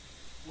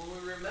 when we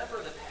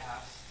remember the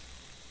past,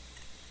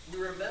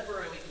 we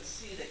remember and we can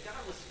see that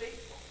God was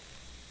faithful.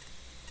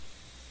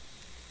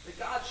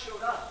 That God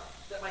showed up.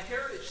 That my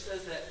heritage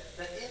says that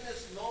in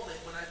this moment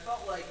when I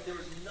felt like there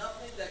was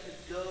nothing that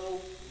could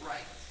go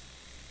right,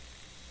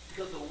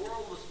 because the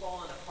world was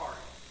falling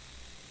apart,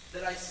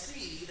 that I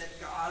see that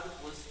God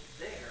was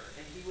there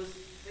and he was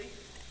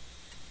faithful.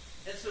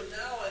 And so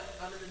now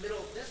I'm in the middle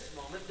of this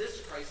moment,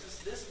 this crisis,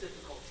 this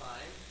difficult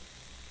time,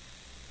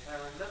 and I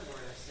remember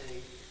and I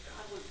say,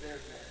 God was there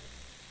then.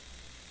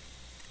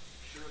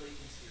 Surely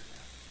he's here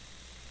now.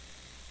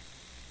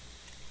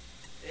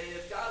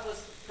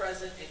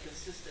 present and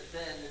consistent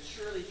then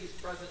surely he's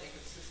present and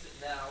consistent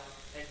now,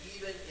 and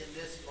even in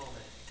this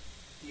moment,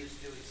 he is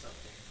doing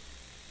something.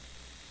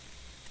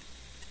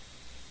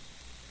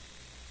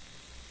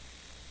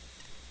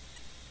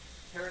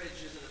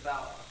 Heritage isn't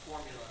about a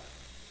formula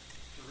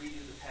to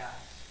redo the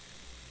past,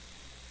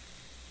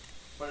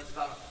 but it's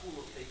about a pool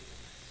of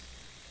faithfulness.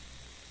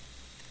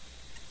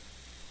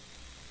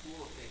 A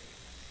pool of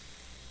faithfulness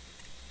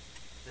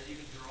that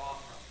you can draw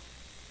from,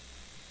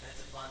 and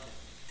it's abundant,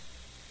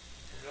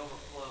 and it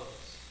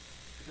overflows.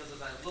 Because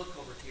as I look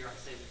over here, I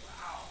say,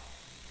 wow,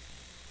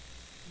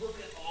 look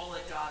at all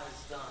that God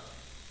has done.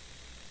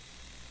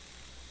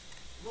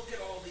 Look at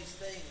all these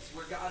things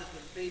where God has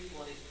been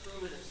faithful and he's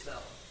proven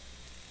himself.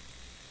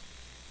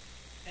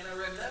 And I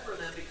remember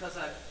them because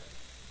I've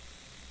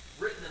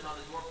written them on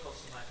the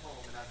doorposts of my home,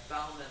 and I've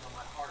bound them on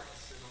my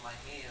hearts and on my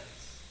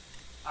hands.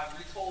 I've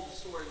retold the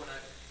story when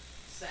I've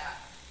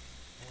sat,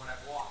 and when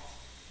I've walked,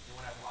 and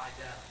when I've lied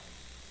down.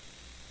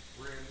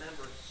 We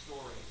remember the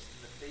stories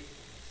and the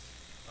faithfulness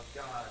of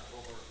God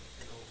over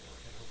and over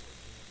and over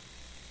again.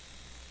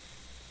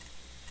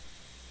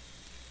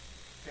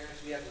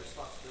 Parents, we have a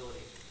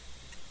responsibility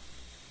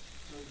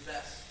to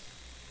invest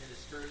in the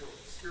spiritual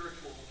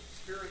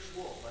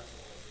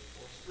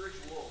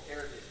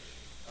heritage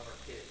of our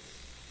kids.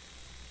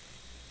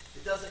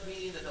 It doesn't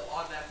mean that they'll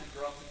automatically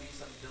grow up to be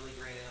some Billy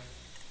Graham,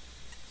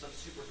 some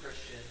super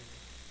Christian.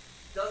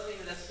 It doesn't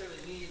even necessarily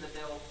mean that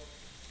they'll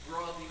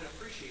grow up even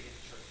appreciating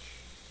the church.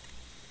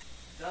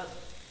 It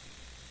doesn't.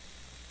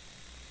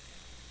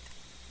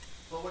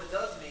 But what it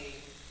does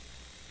mean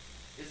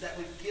is that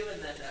we've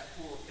given them that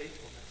pool of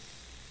faithfulness.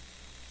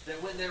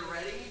 That when they're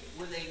ready,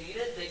 when they need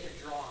it, they can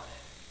draw on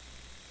it.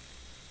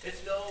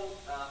 It's no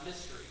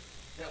mystery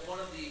that one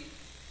of the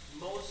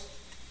most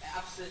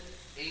absent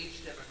age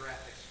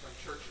demographics from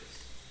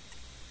churches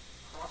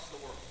across the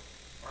world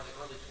are the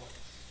early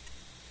 20s.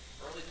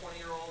 Early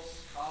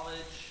 20-year-olds,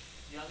 college,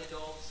 young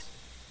adults,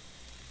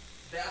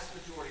 vast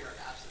majority are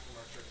absent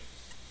from our churches.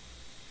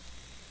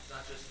 It's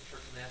not just the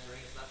Church of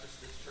Nazarene, it's not just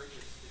this church,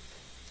 it's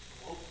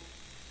global.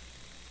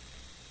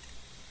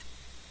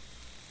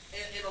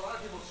 And a lot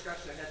of people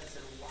scratch their heads and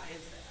say, well, why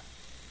is that?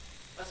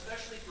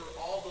 Especially for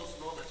all those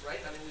moments,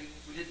 right? I mean,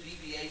 we did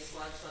BBA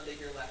Slime Sunday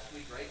here last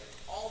week, right?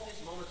 All these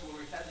moments where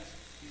we've had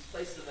these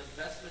places of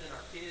investment in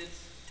our kids.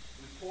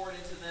 We've poured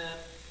into them.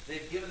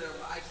 They've given their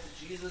lives to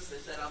Jesus.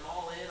 They said, I'm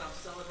all in. I'm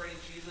celebrating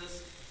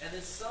Jesus. And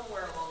then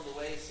somewhere along the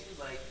way, it seems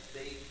like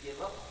they give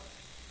up on it.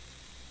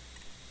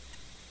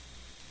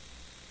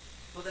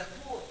 But that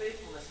pool of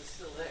faithfulness is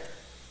still there.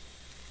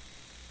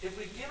 If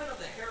we've given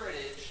them the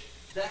heritage,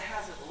 that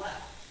hasn't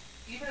left.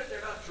 Even if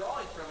they're not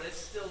drawing from it,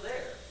 it's still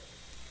there.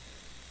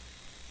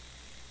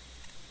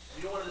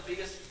 You know one of the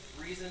biggest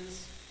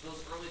reasons those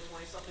early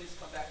 20-somethings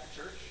come back to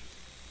church?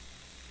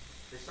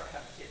 They start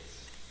having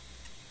kids.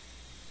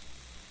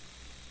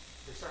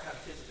 They start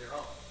having kids of their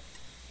own.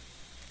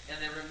 And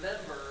they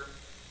remember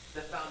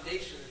the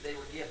foundation that they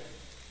were given.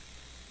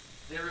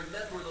 They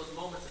remember those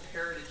moments of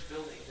heritage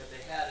building that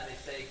they had, and they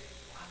say,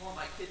 well, I want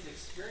my kids to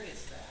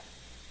experience that.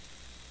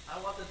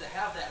 I want them to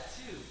have that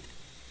too.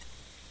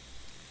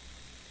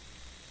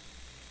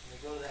 And they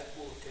go to that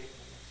pool of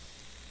faithfulness,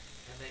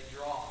 and they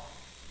draw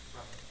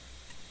from it.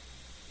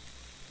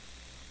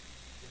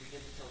 They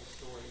begin to tell the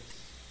stories,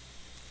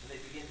 and they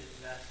begin to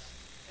invest,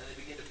 and they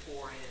begin to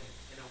pour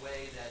in a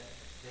way that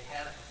they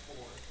hadn't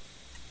before.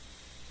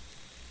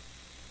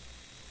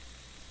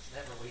 It's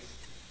never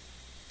wasted.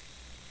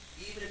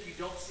 Even if you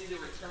don't see the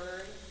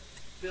return,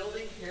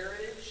 building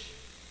heritage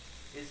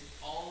is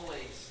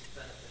always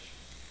beneficial.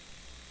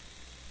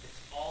 It's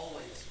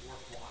always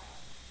worthwhile.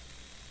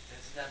 And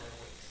it's never a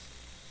waste.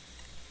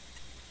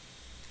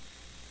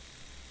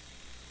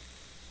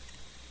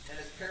 And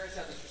as parents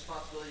have this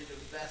responsibility to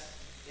invest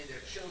in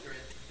their children,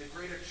 the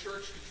greater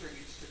church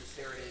contributes to this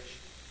heritage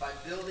by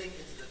building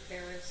into the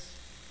parents,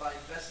 by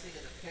investing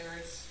in the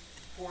parents,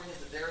 pouring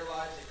into their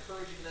lives,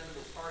 encouraging them in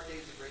those hard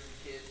days of raising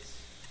kids,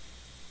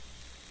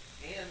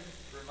 and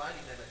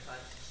reminding them at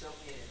times to soak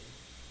in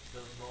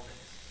those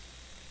moments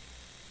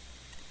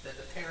that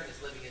the parent is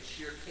living in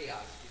sheer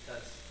chaos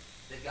because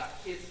they've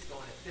got kids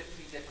going in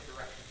 15 different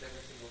directions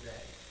every single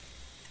day.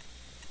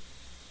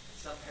 And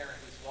some parent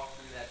who's walked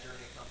through that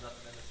journey comes up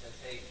to them and says,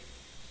 hey,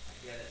 I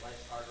get it,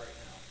 life's hard right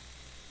now.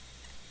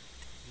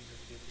 These are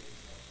the good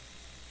days, though.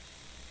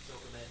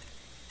 Soak them in.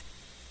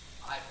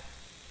 I've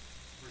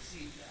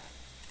received that.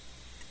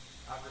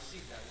 I've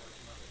received that word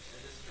from others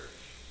in this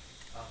church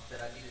that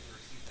I needed to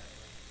receive that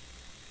word.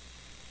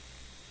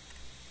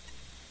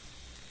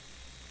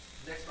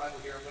 Next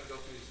Bible here, I'm going to go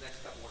through these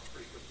next couple ones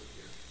pretty quickly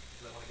here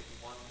because I want to get to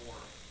one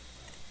more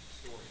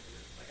story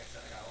here. Like I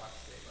said, I got a lot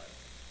to say, but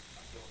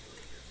I'm going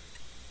through it here.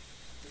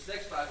 This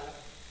next Bible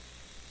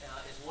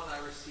is one I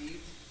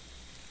received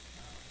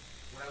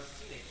when I was a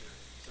teenager.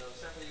 So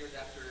several years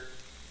after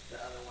the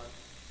other one,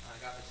 I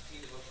got this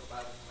teen devotional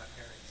Bible from my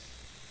parents.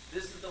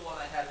 This is the one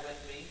I had with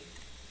me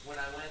when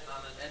I went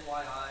on an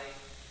NYI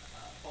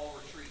fall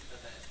retreat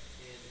event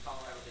in the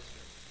Colorado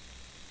District.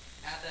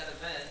 At that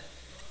event,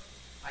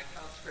 I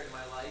consecrated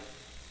my life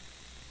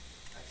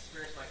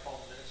experienced my call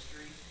to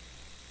ministry,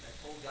 and I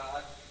told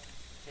God,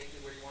 take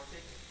me where you want to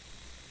take me.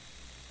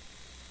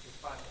 This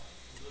Bible.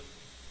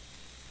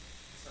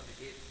 Somebody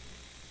gave it to me.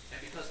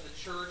 And because the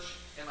church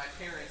and my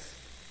parents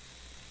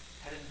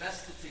had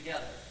invested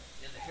together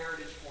in the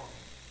heritage for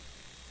me,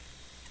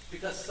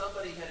 because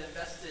somebody had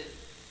invested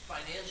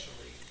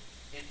financially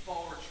in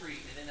fall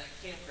retreat and in that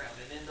campground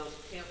and in those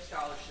camp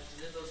scholarships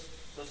and in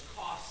those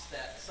costs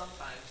that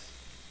sometimes,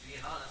 being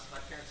honest, my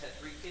parents had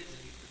 3 kids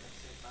in Houston at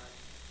the same time.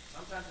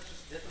 Sometimes it's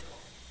just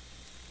difficult.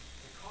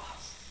 It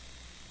costs.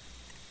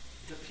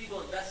 Because people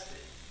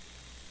invested.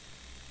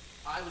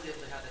 I was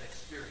able to have that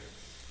experience.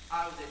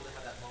 I was able to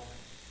have that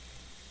moment.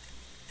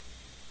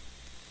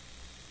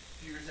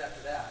 A few years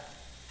after that,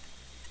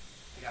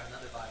 I got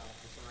another Bible,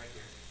 this one right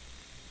here.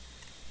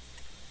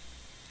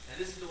 And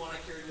this is the one I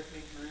carried with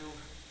me through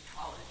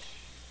college.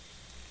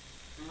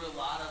 Through a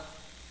lot of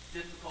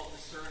difficult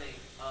discerning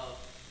of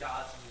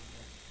God's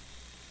movement.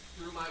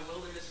 Through my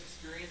wilderness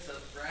experience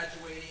of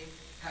graduating,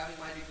 having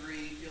my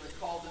degree, feeling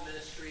called to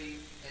ministry,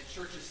 and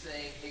churches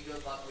saying, hey,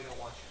 good luck, we don't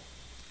want you.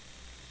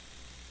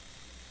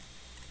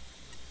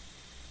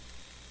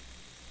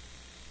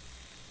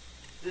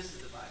 This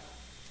is the Bible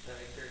that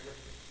I carried with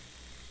me.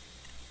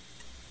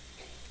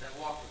 That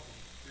walked with me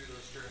through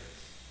those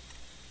journeys.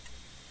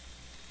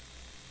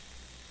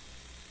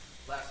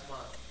 Last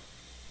month,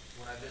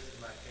 when I visited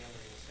my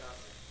family in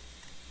Wisconsin,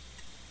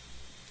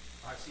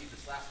 I received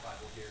this last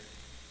Bible here.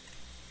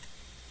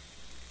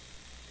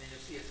 And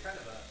you'll see it's kind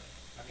of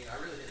I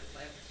really didn't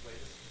plan it this way.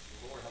 This is just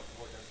the Lord, how the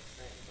Lord does his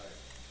thing. But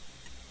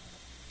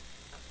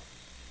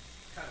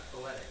it's kind of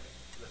poetic.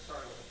 Because I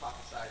started with the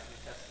pocket-sized New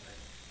Testament,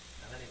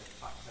 and then with the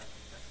pocket-sized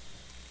New Testament.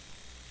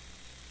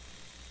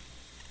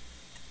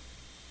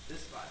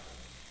 This Bible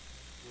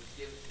was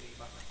given to me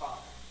by my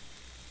father.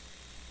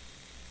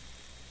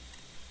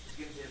 It was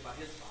given to him by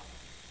his father,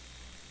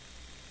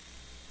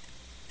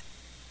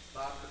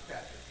 Bob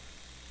Kirkpatrick,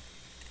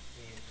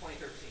 in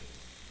 2013.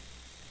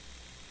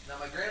 Now,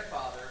 my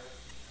grandfather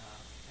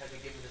had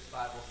been given this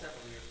Bible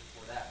several years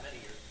before that, many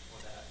years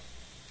before that,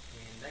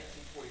 in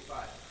 1945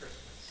 for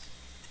Christmas.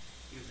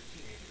 He was a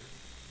teenager,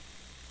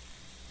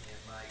 and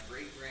my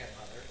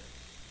great-grandmother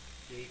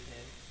gave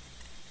him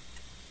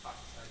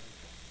pocket-sized New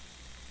Testament.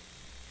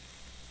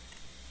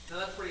 Now,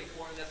 that's pretty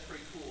important. That's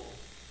pretty cool.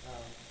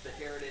 The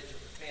heritage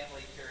of the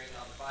family carrying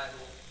on the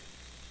Bible.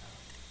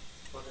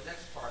 But the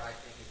next part, I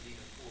think, is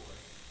even cooler.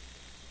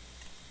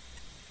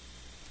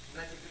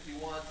 From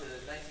 1951 to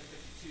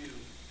 1952,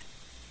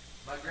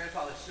 my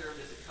grandfather served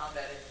as a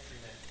combat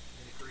infantryman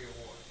in the Korean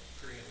War.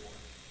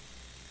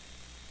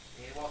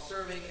 And while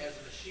serving as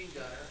a machine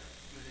gunner,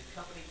 he was in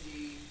Company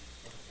D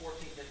of the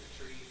 14th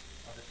Infantry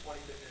of the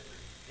 25th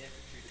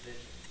Infantry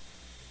Division,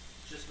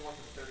 just north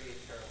of the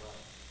 38th parallel.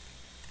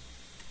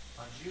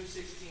 On June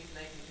 16,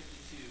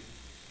 1952,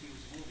 he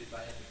was wounded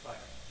by enemy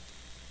fire.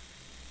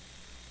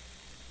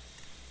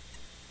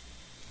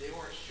 They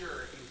weren't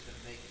sure if he was going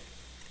to make it.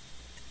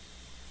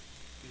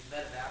 He was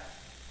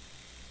medevaced,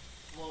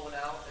 flowing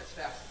out as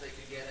fast as they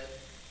could get him.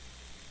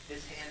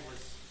 His hand was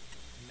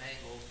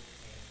mangled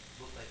and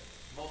looked like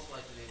most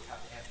likely they would have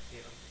to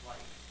amputate on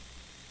flight,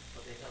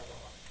 but they held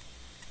off.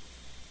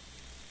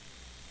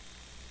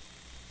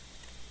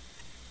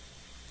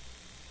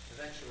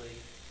 Eventually,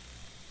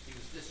 he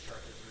was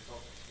discharged as a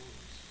result of his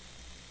wounds.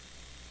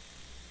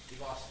 He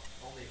lost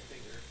only a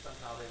finger.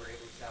 Somehow they were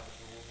able to establish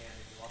a whole hand,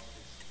 and he lost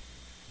his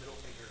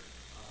middle finger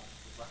on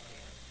his left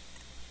hand,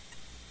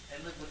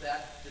 and lived with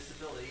that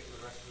disability for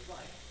the rest of his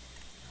life.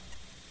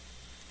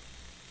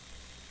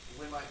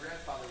 When my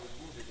grandfather was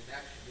wounded in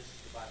action, this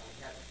is the Bible he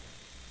had with him.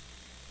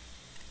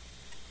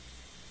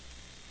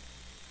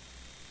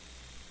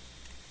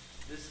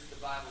 This is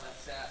the Bible that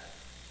sat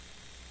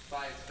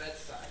by his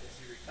bedside as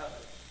he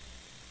recovered.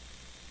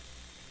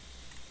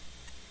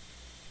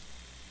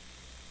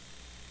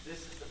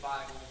 This is the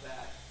Bible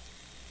that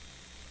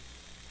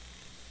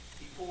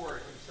he poured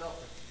himself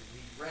into.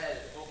 He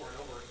read over and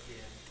over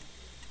again.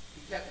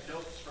 He kept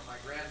notes from my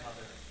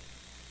grandmother,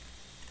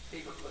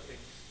 paper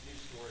clippings,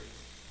 news stories,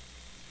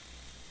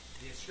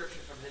 the inscription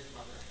from his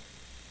mother.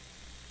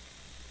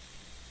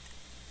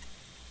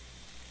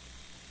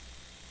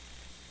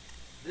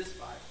 This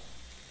Bible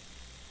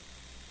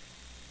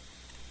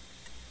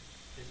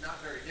is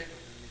not very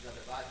different than these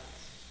other Bibles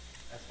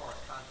as far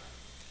as content.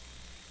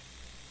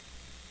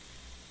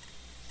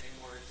 Same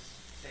words,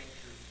 same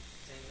truth,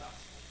 same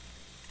gospel.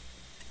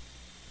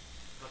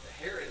 But the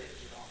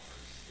heritage it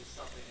offers is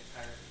something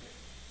entirely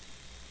different.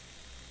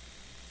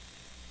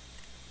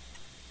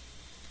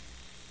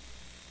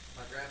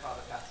 My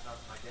grandfather passed it on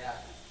to my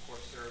dad, who of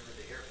course served in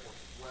the Air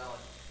Force as well.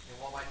 And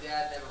while my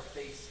dad never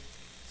faced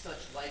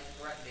such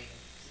life-threatening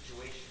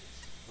situations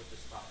with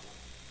this Bible,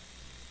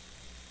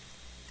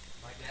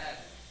 my dad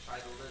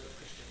tried to live a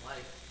Christian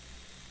life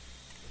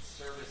in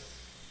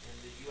service in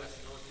the U.S.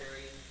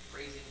 military,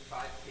 raising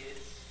 5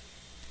 kids,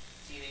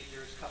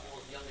 teenagers, a couple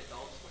of young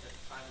adults at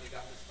the time we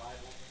got this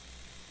Bible.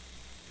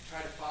 And try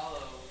to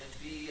follow and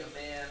be a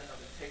man of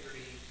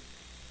integrity,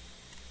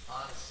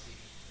 honesty,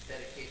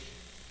 dedication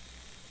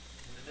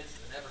in the the midst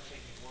of an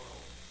ever-changing world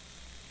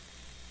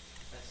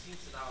that seems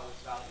to not always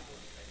value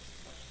those things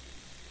as much as it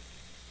used to.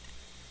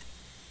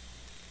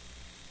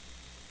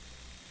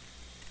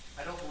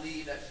 I don't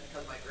believe that's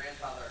because my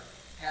grandfather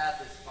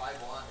had this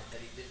Bible on him that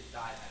he didn't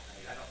die that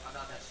night. I'm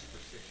not that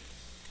superstitious.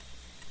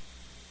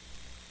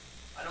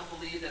 I don't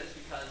believe that it's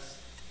because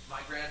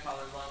my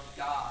grandfather loved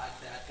God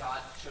that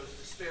God chose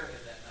to spare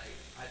him that night.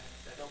 I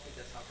don't think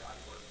that's how God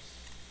works.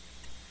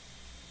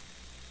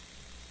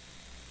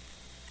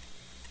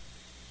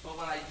 But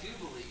what I do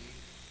believe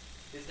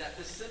is that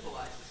this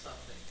symbolizes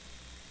something.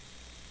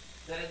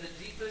 That in the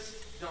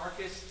deepest,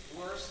 darkest,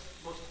 worst,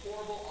 most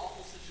horrible,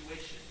 awful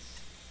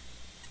situations,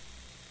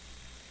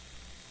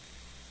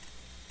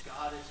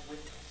 God is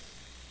with us.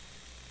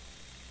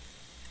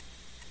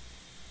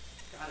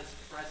 God is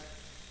present.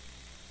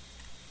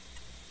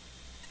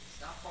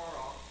 He's not far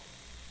off.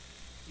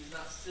 He's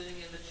not sitting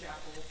in the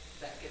chapel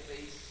back at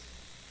base.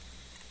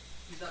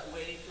 He's not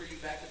waiting for you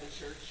back at the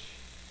church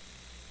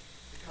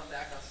to come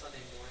back on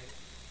Sunday morning.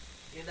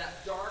 In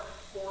that dark,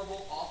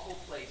 horrible, awful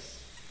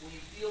place, when you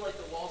feel like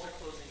the walls are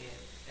closing in,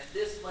 and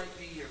this might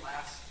be your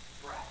last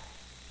breath,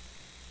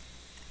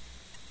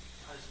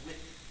 God is with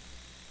you.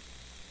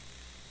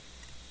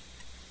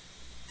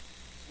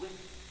 He's with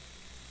you.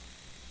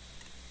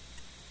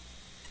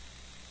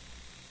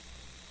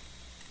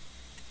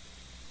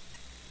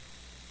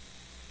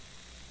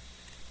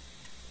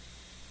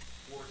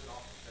 War is an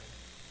awful thing.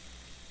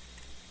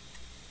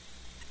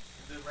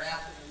 And the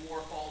wrath of the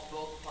war falls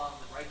both upon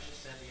the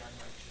righteous and the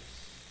unrighteous.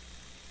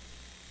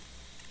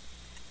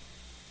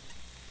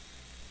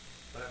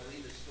 But I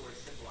believe this story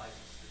symbolizes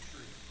the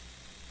truth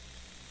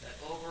that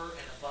over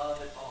and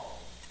above it all,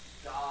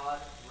 God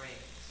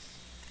reigns.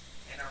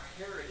 And our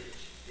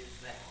heritage is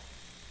that.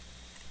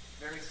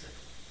 Very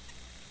simple.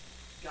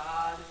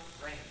 God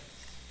reigns.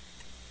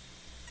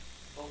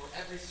 Over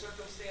every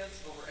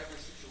circumstance, over every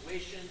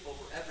situation,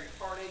 over every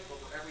heartache,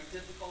 over every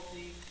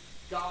difficulty,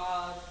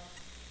 God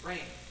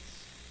reigns.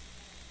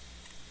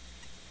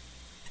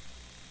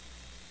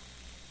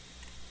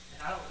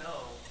 And I don't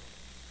know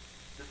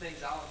the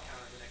things I'll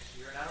encounter the next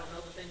year, and I don't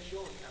know the things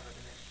you'll encounter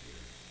the next year.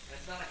 And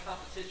it's not a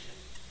competition,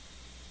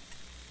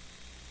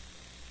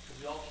 because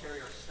we all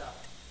carry our stuff.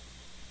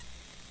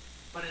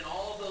 But in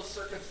all of those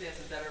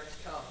circumstances that are to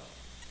come,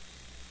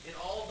 in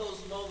all of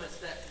those moments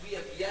that we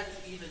have yet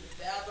to even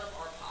fathom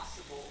are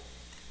possible,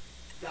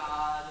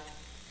 God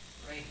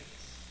reigns.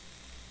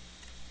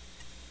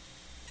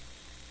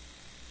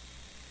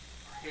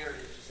 Our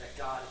heritage is that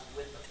God is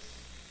with us,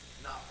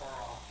 not far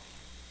off,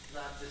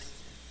 not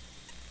distant,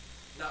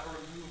 not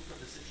removed from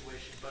the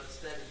situation, but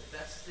instead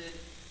invested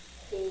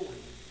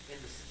wholly in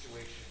the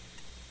situation.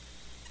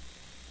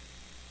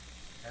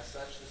 As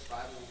such, this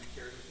Bible will be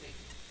carried with me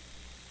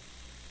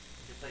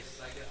into places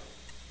I go,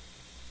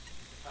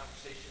 into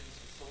conversations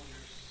with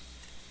soldiers,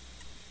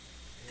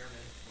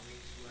 airmen,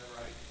 Marines, whoever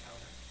I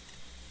encounter,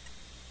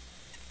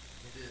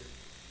 into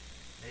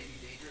maybe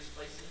dangerous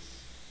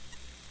places,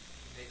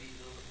 maybe a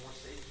little bit more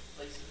safe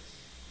places.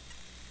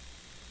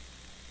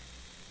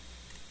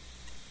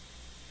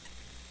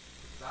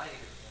 Because I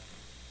need to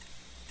remember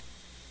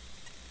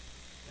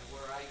that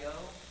where I go,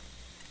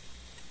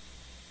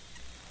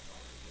 God's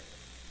already there.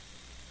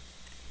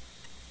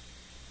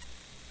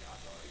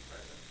 God's already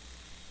present.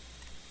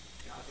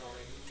 God's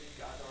already moving.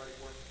 God's already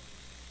working.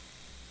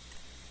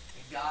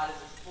 And God is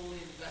as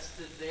fully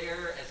invested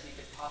there as he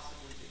can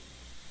possibly be.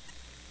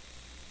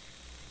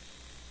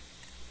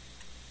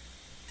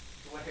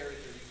 So what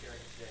heritage are you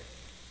carrying today?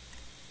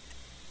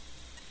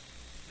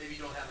 Maybe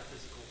you don't have a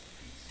physical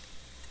piece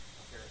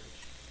of heritage.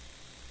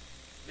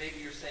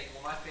 Maybe you're saying,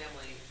 well, my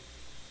family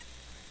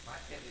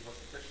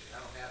wasn't Christian. I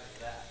don't have any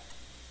of that.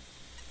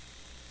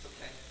 It's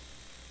okay.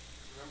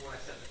 Remember what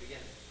I said at the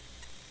beginning.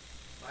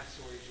 My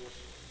story is your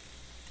story.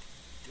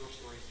 Your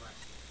story is my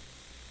story.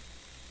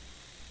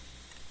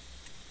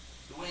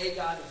 The way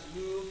God has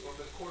moved over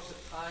the course of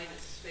time and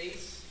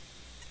space,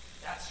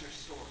 that's your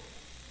story.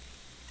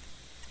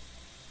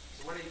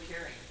 So what are you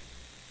carrying?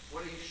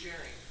 What are you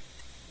sharing?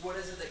 What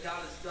is it that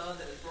God has done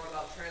that has brought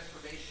about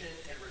transformation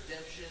and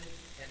redemption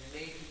and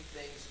making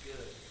things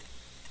good?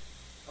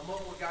 A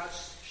moment where God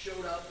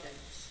showed up in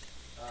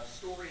a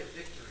story of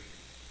victory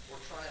or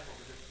triumph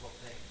over difficult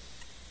things.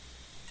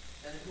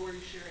 And then who are you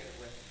sharing it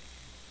with?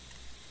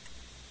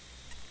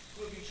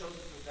 Who have you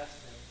chosen to invest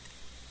in?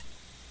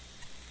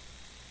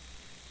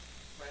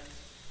 Friends?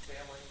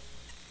 Family?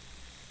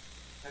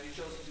 Have you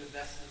chosen to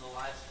invest in the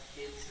lives of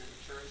kids in the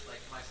church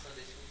like my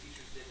Sunday school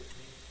teachers did with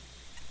me?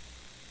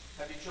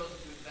 Have you chosen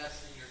to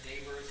invest in your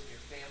neighbors and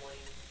your family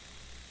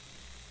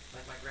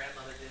like my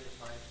grandmother did with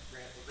my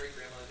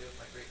great-grandmother did with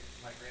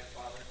my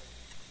grandfather?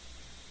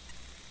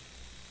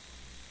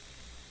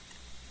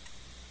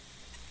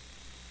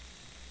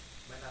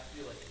 You might not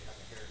feel like you have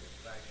a heritage,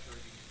 but I assure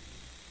you do.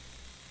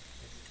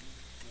 It's a deep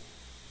pool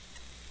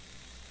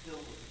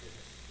filled with the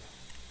goodness of God.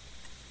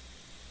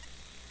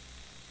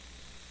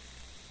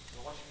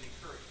 So I want you to be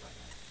encouraged by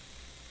that.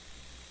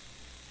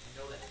 And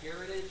know that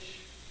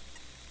heritage,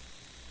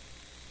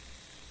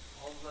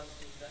 all of us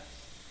to invest.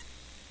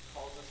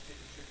 calls us to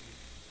contribute,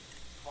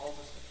 calls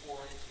us to pour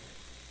into it.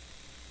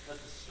 Because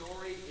the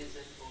story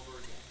isn't over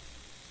yet.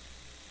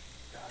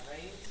 God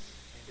reigns,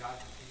 and God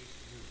continues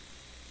to move.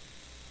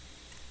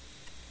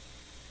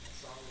 That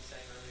song we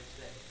sang earlier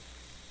today,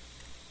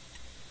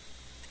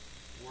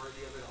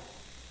 Worthy of It All,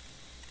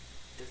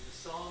 is the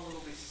song we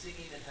will be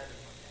singing in heaven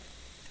one day.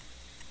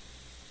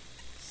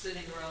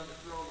 Sitting around the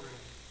throne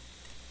room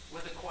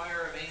with a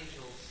choir of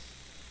angels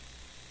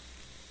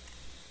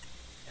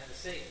and the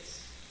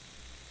saints.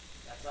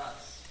 That's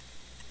us,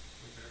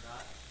 believe it or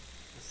not.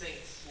 The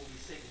saints will be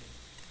singing,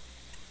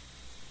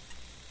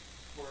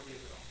 worthy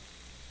of it all.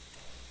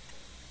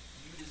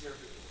 You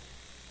deserve it, Lord.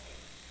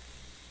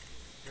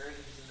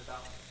 Heritage isn't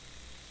about me.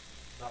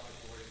 It's about the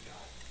glory of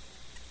God.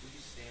 Will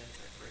you stand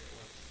as I pray for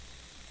us?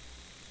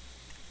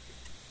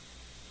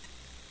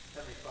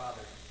 Heavenly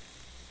Father,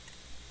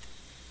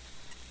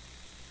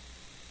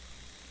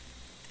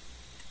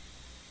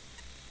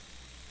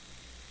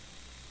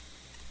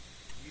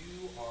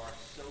 you are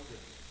so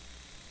good.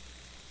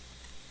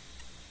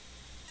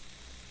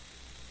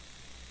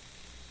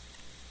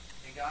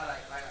 And God, I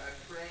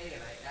pray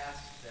and I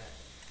ask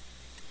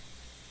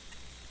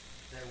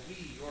that we,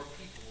 your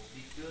people, will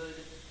be good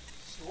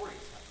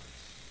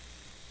storytellers.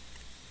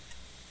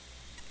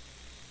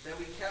 That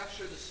we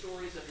capture the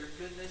stories of your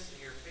goodness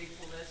and your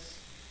faithfulness,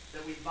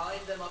 that we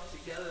bind them up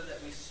together,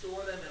 that we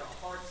store them in our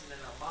hearts and in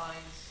our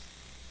minds,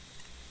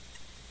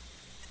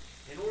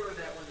 in order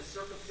that when the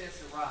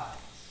circumstances arise,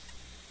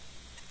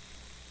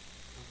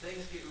 when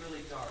things get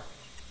really dark,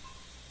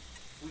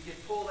 we can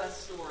pull that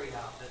story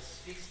out that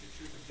speaks the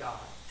truth of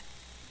God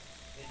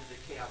into the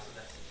chaos of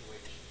that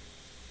situation.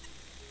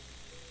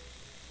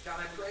 God,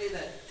 I pray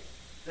that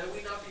we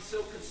not be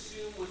so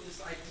consumed with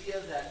this idea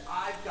that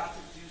I've got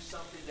to do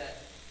something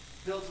that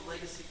builds a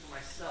legacy for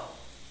myself,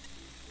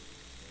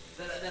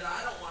 that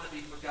I don't want to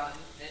be forgotten,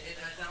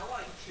 and I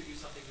want to contribute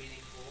something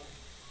meaningful,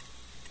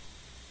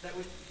 that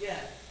we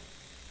forget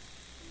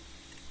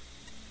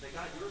that,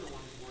 God, you're the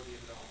one who's worthy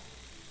of it all.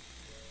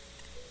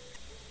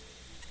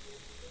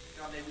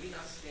 God, may we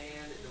not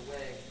stand in the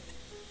way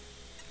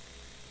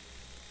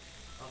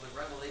of the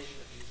revelation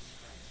of Jesus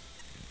Christ.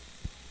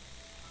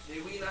 May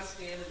we not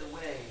stand in the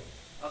way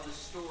of the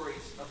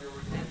stories of your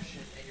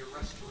redemption and your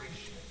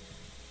restoration.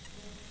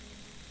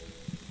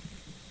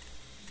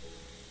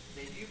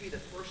 May you be the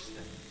first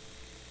thing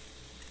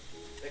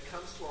that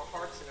comes to our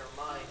hearts and our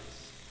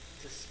minds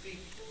to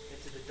speak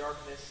into the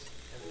darkness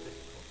and the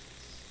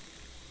difficulties.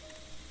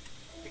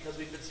 Because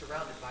we've been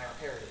surrounded by our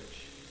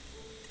heritage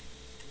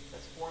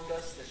that's formed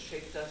us, that's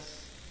shaped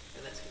us,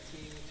 and that's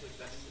continuing to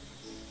invest in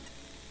us.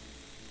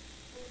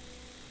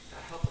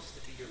 God, help us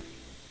to be your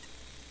people,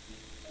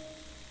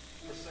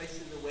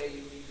 precisely the way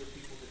you need your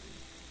people to be,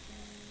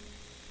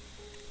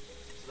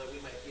 so that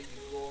we might give you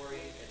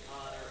glory and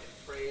honor and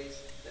praise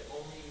that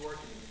only you are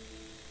due.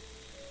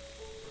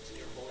 For it's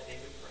in your holy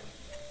name we pray.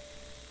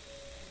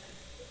 Amen.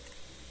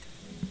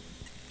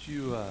 Would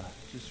you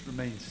just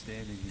remain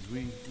standing as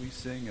we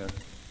sing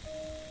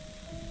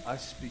I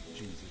Speak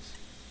Jesus.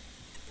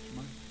 Come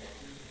on.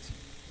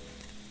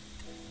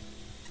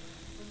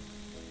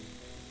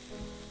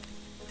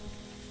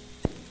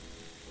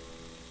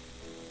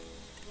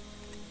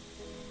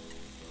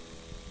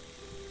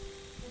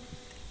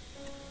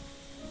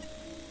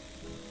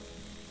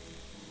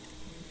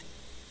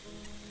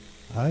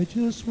 I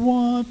just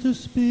want to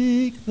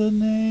speak the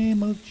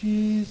name of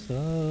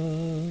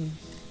Jesus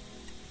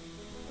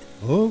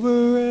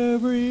over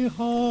every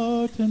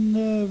heart and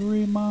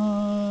every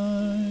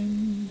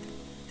mind.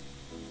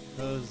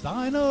 'Cause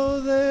I know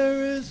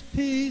there is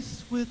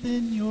peace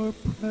within your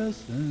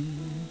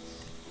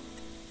presence.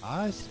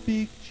 I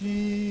speak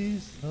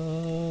Jesus.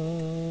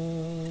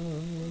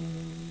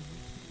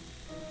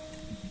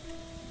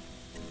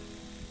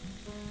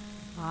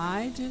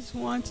 I just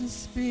want to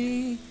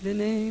speak the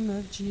name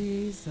of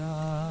Jesus,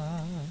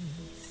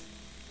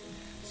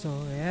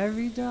 so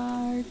every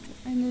dark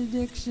and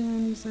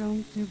addiction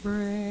come to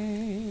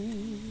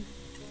break.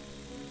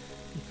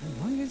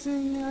 Come on,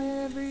 sing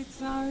every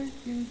dark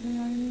and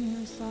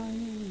your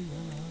side.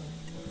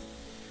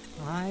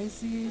 I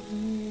see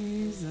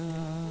Jesus.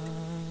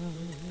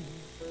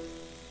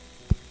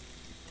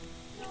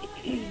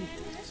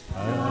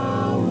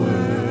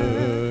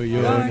 Power,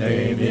 your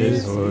name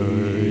is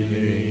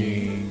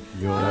healing,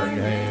 your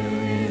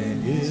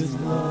name is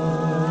life.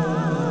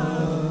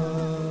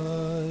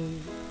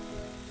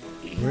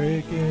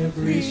 Break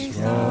every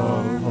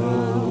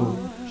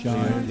stronghold,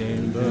 shine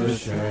in the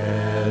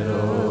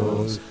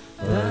shadows,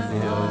 burn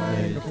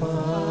like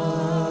fire.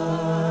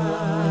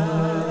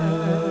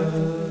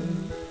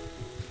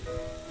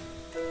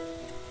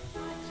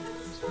 I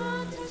just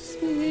want to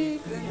speak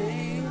the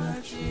name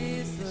of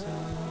Jesus.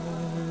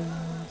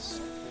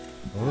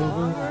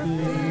 Over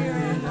fear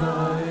and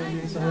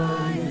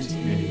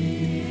anxiety,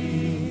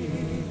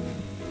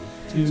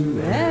 to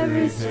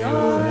every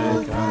soul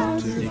that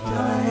comes to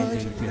fight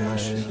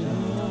depression,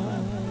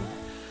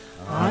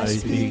 I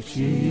speak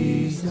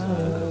Jesus.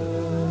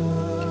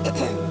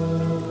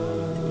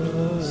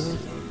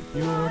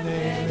 Your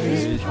name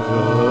is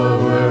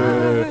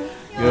power.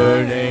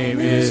 Your name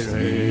is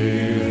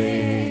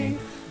healing.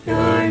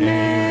 Your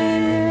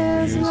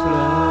name is life.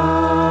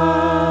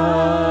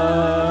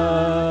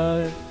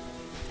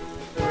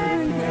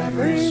 Break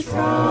every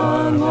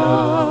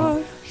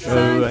stronghold.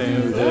 Show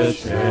through the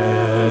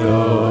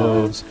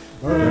shadows.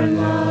 Burn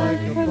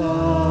like a fire.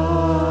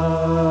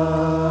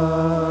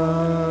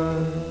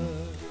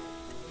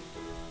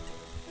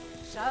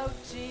 Shout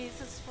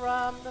Jesus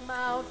from the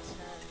mountains,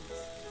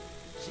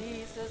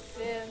 Jesus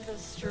in the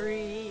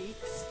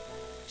streets,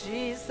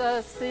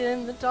 Jesus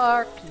in the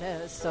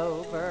darkness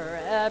over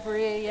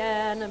every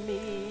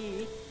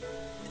enemy.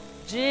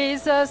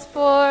 Jesus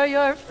for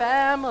your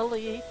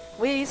family,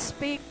 we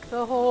speak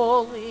the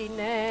holy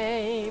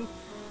name,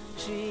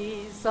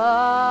 Jesus.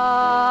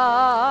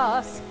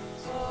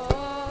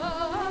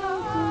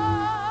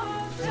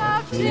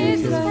 Shout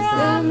Jesus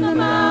from the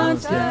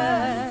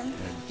mountain,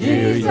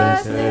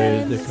 Jesus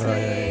in the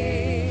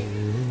sea,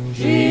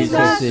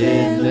 Jesus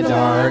in the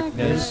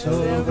darkness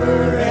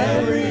over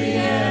every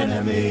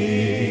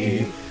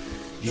enemy.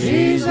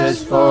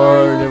 Jesus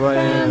for the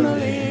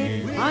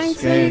family, I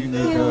speak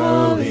the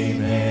holy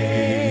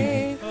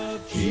name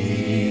of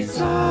Jesus.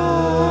 Your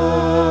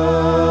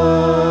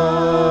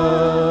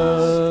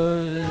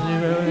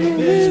name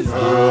is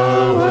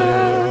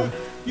power,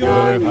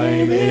 your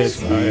name is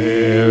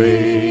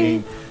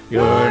healing,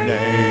 your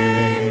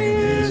name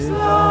is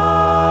life.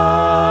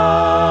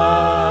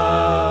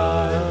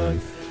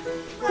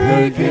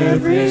 Break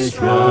every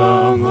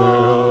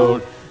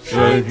stronghold,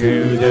 shine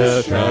through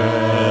the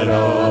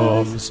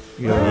shadows,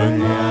 you're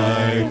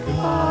like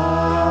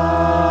light.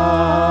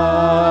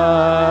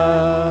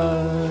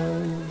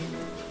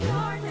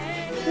 Your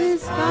name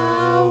Is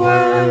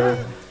power,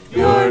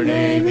 your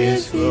name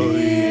is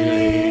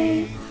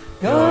healing,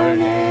 your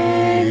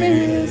name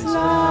is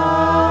life.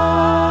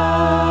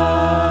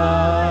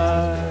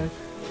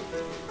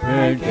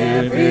 Break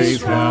every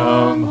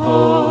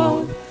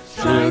stronghold,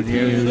 shine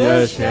through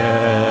the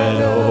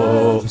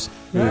shadows,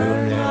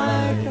 you're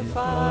like a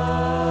fire.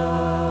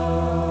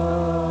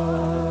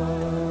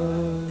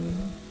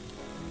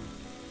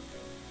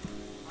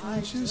 I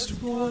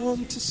just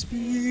want to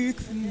speak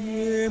the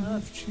name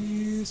of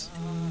Jesus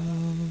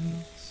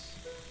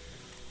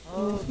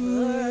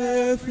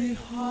over every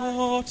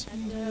heart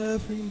and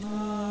every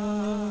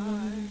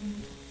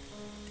mind.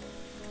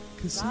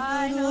 'Cause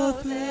I know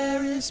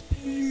there is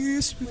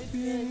peace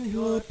within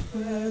your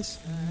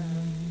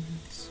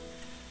presence.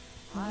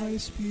 I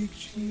speak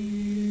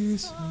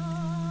Jesus. I'd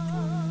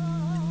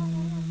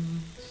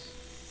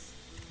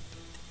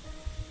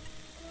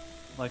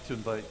like to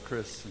invite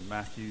Chris and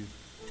Matthew,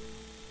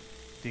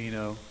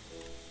 Dino,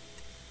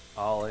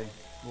 Ollie,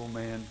 Little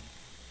Man,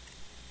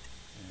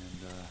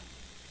 and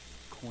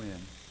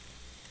Quinn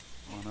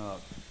on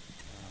up.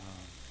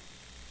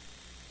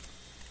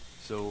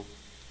 So,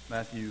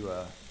 Matthew,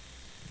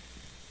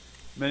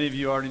 many of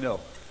you already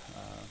know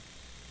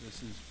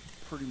this is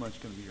pretty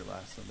much going to be your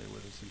last Sunday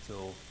with us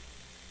until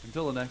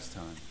the next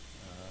time,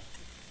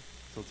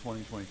 until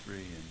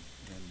 2023.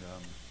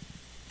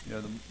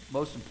 And the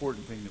most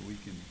important thing that we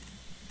can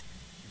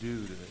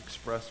do to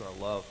express our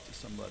love to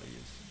somebody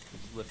is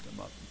lift them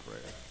up in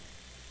prayer.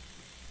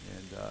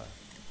 And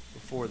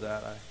before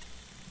that,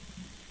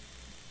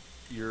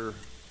 your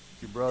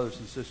brothers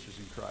and sisters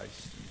in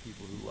Christ and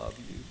people who love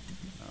you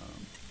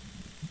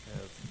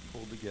have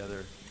pulled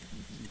together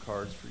some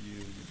cards for you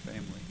and your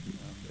family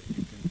that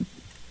you can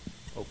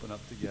open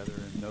up together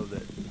and know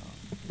that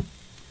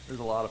there's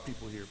a lot of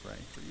people here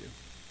praying for you.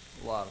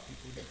 A lot of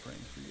people here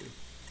praying for you.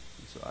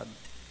 And so I'll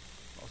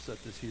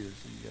set this here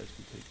so you guys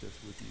can take this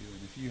with you.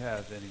 And if you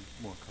have any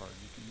more cards,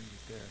 you can leave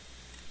it there.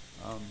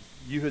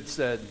 You had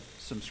said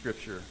some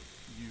scripture.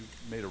 You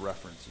made a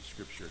reference of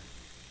scripture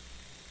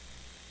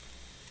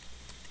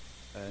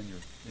in your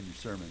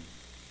sermon.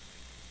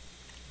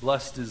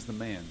 Blessed is the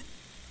man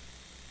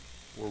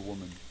or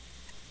woman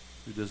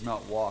who does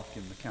not walk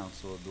in the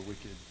counsel of the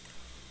wicked,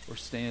 or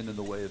stand in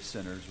the way of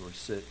sinners, or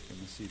sit in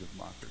the seat of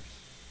mockers.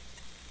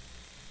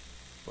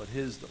 But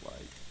his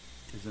delight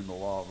is in the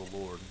law of the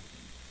Lord,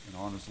 and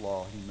on his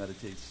law he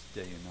meditates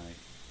day and night.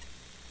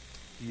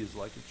 He is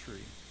like a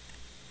tree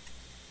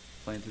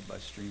planted by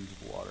streams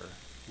of water,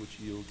 which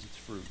yields its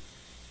fruit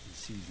in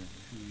season,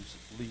 whose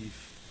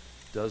leaf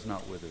does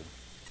not wither.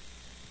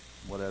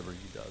 Whatever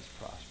he does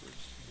prospers.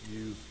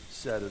 You've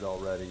said it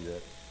already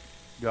that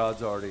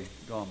God's already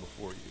gone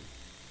before you.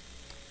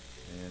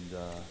 And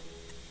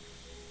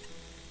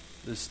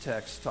this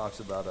text talks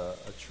about a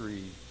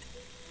tree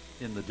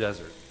in the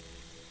desert.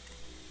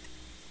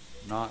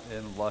 Not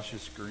in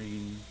luscious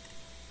green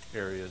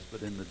areas,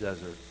 but in the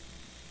desert,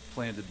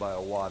 planted by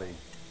a wadi.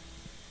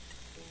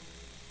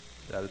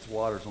 That its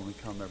waters only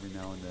come every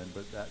now and then,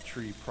 but that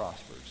tree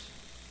prospers.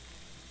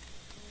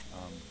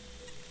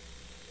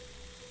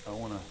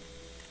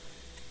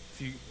 If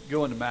you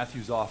go into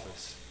Matthew's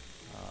office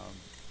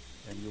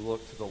and you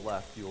look to the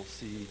left, you'll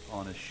see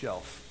on his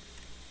shelf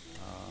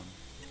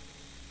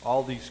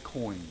all these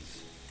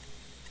coins,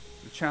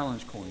 the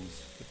challenge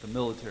coins that the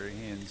military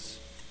hands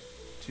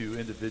to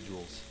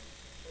individuals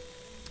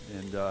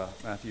And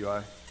Matthew,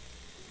 I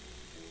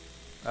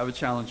have a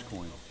challenge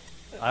coin.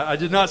 I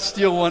did not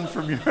steal one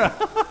from your.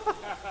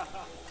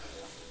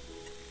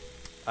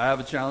 I have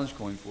a challenge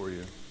coin for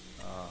you.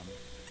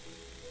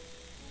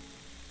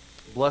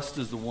 Blessed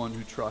is the one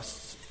who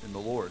trusts in the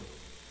Lord.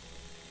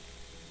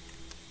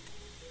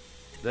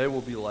 They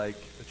will be like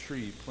a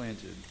tree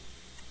planted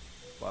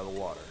by the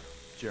water.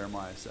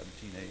 Jeremiah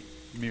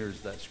 17:8 mirrors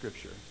that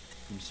scripture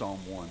from Psalm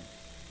 1.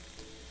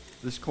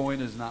 This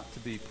coin is not to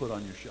be put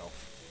on your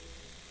shelf.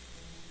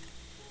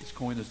 This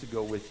coin is to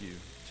go with you,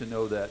 to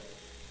know that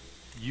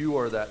you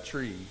are that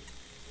tree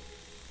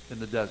in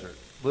the desert,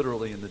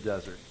 literally in the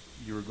desert.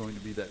 You are going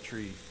to be that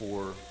tree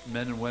for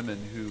men and women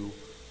who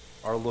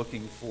are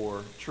looking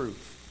for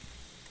truth,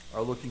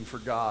 are looking for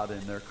God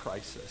in their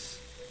crisis.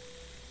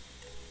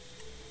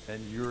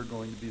 And you're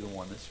going to be the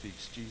one that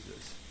speaks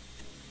Jesus.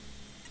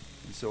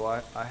 And so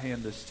I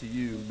hand this to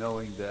you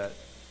knowing that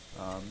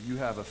you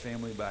have a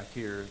family back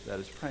here that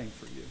is praying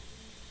for you.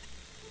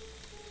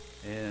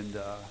 And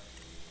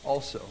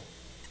also,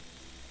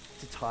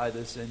 to tie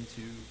this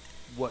into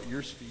what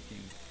you're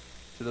speaking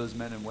to those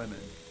men and women,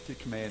 to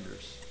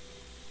commanders,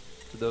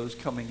 to those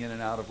coming in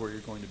and out of where you're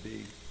going to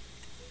be,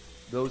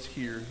 those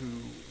here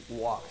who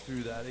walk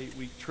through that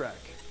 8-week trek,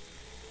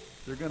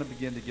 they're going to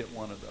begin to get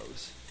one of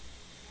those.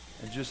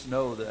 And just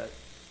know that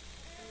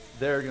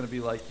they're going to be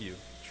like you,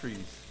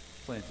 trees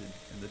planted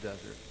in the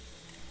desert.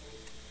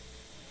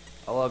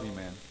 I love you,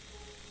 man.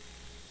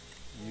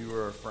 You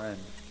are a friend.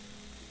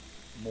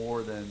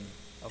 More than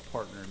a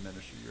partner in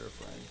ministry, you're a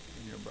friend,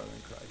 and you're a brother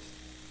in Christ.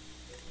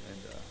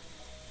 And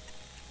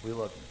we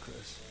love you,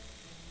 Chris.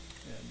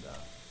 And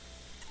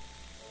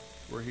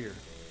we're here.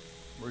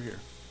 We're here.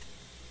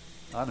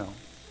 I know.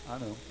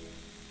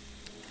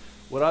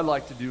 What I'd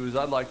like to do is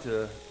I'd like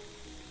to,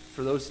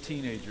 for those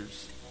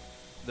teenagers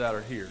that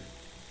are here,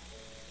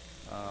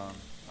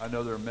 I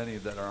know there are many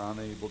that are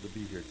unable to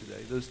be here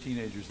today. Those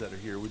teenagers that are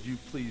here, would you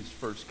please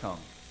first come?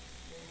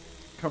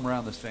 Come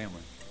around this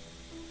family.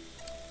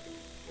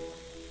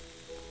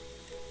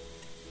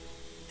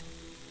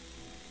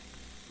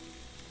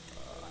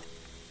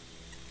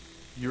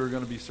 You're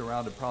going to be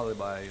surrounded probably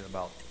by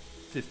about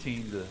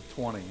 15 to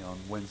 20 on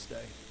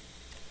Wednesday.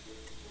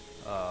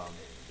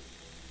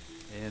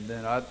 And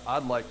then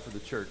I'd like for the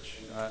church,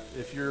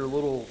 if you're a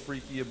little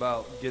freaky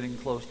about getting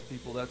close to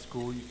people, that's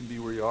cool. You can be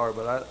where you are.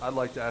 But I'd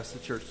like to ask the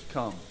church to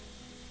come,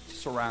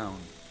 surround.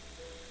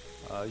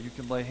 You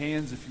can lay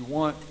hands if you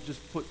want.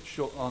 Just put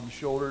on the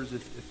shoulders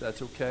if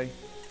that's okay.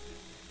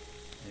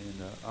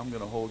 And I'm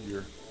going to hold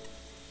your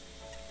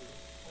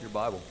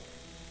Bible.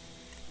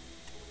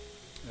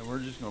 And we're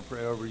just going to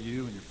pray over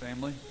you and your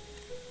family.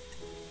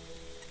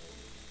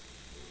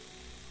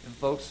 And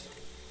folks,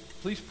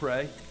 please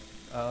pray.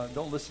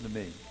 Don't listen to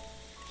me.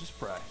 Just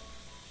pray.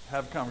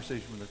 Have a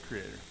conversation with the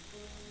Creator.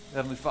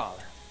 Heavenly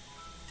Father,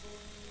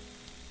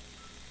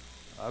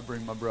 I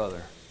bring my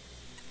brother.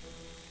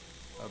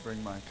 I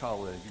bring my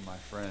colleague and my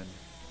friend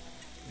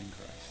in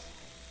Christ.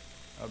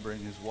 I bring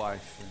his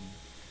wife and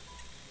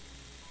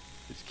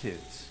his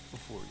kids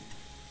before you.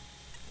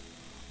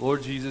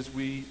 Lord Jesus,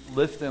 we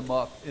lift them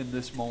up in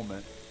this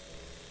moment.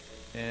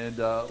 And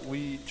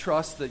we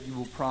trust that you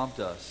will prompt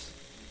us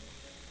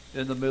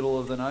in the middle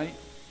of the night,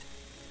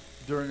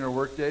 during our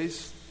work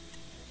days,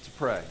 to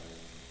pray,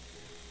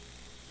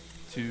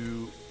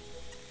 to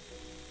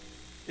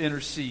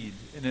intercede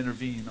and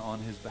intervene on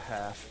his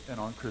behalf and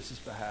on Chris's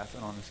behalf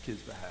and on his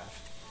kids'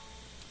 behalf.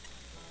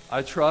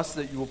 I trust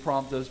that you will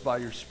prompt us by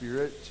your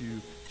Spirit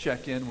to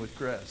check in with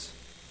Chris.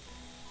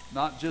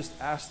 Not just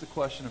ask the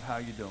question of how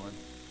you doing.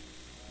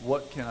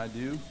 What can I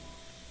do?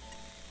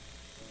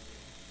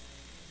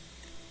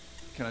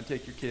 Can I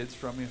take your kids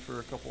from you for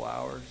a couple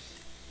hours?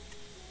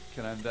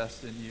 Can I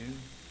invest in you?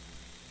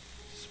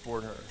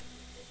 Support her.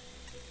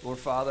 Lord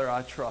Father,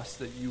 I trust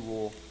that you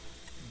will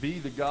be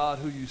the God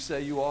who you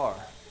say you are,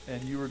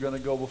 and you are going to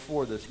go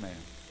before this man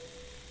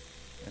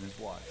and his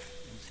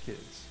wife and his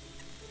kids.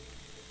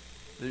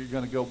 That you're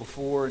going to go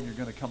before and you're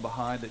going to come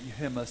behind, that you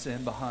hem us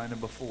in behind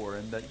and before,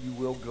 and that you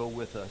will go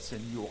with us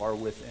and you are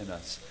within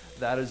us.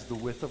 That is the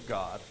width of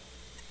God.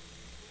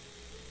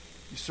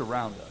 You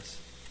surround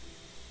us.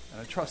 And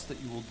I trust that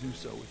you will do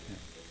so with him.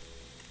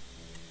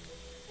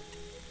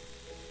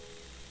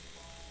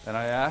 And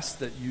I ask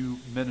that you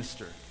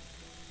minister.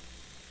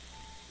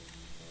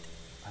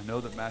 I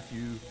know that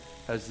Matthew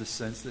has this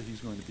sense that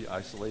he's going to be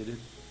isolated.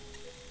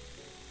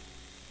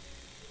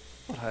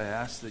 But I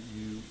ask that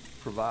you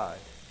provide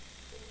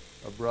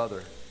a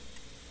brother,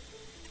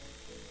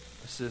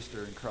 a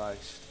sister in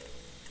Christ,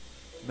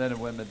 men and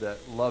women that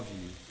love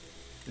you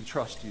and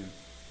trust you,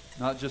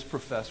 not just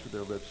profess with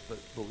their lips, but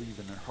believe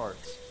in their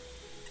hearts,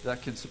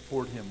 that can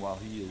support him while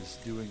he is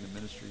doing the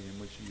ministry in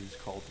which he is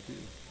called to do.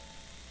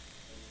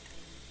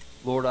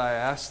 Lord, I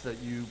ask that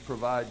you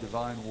provide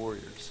divine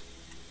warriors,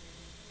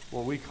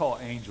 what we call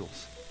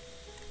angels,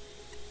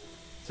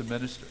 to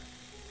minister,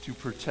 to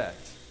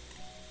protect,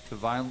 to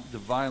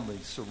divinely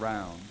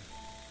surround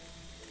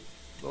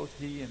both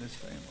he and his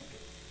family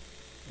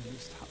in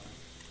this time.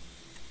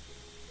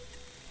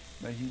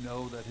 May he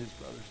know that his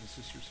brothers and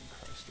sisters in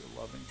Christ are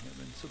loving him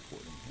and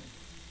supporting him.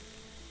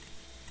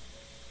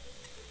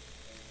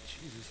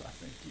 Jesus, I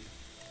thank you.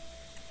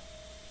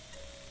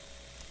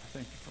 I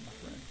thank you for my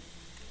friend.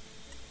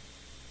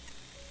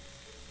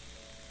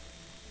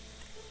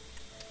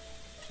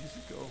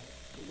 Jesus, go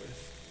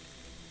with.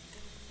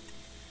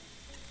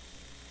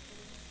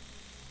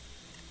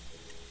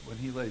 When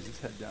he lays his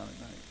head down at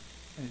night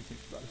and he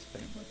thinks about his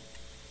family.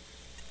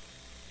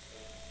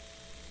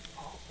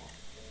 Oh,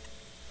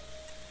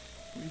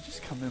 will you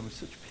just come in with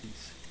such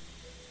peace?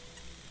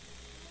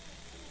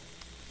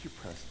 With your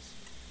presence.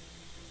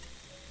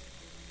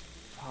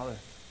 Father,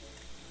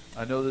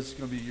 I know this is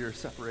going to be a year of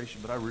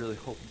separation, but I really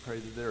hope and pray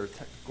that there are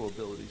technical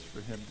abilities for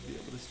him to be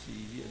able to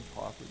see and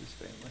talk with his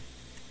family.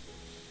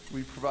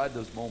 We provide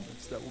those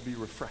moments that will be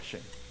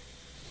refreshing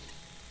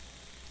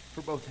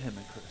for both him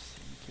and Chris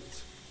and the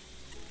kids.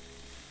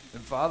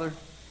 And Father,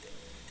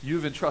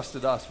 you've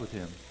entrusted us with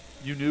him.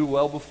 You knew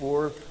well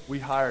before we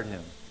hired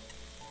him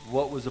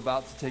what was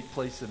about to take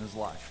place in his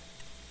life.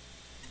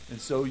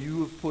 And so you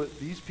have put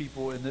these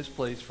people in this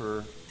place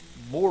for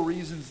more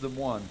reasons than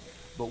one.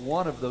 But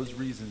one of those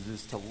reasons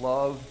is to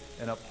love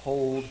and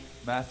uphold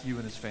Matthew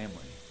and his family.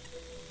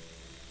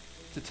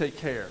 To take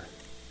care.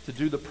 To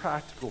do the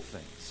practical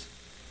things.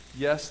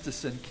 Yes, to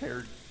send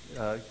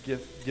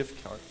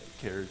gift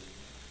cares.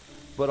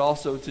 But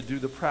also to do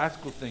the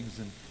practical things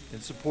and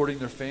supporting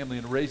their family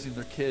and raising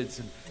their kids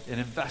and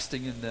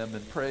investing in them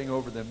and praying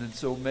over them. And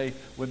so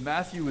when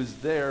Matthew is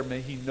there,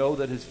 may he know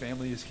that his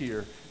family is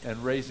here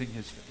and raising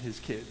his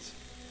kids.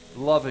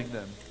 Loving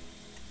them.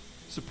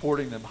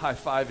 Supporting them,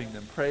 high-fiving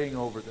them, praying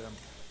over them,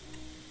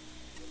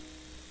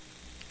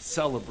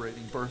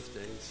 celebrating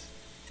birthdays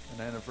and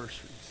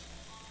anniversaries.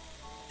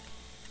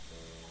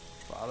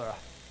 Father,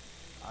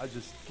 I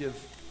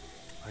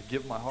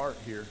give my heart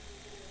here.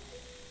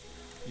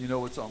 You know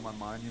what's on my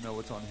mind. You know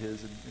what's on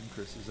his and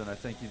Chris's. And I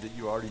thank you that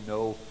you already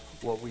know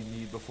what we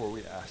need before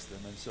we ask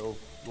them. And so,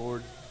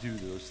 Lord, do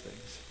those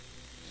things.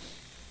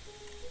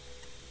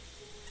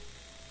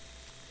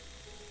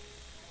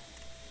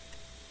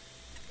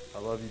 I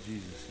love you,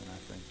 Jesus, and I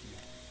thank you.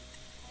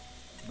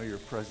 May your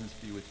presence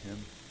be with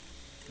him,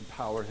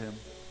 empower him,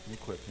 and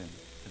equip him,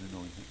 and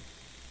anoint him.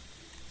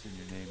 It's in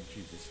your name,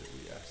 Jesus, that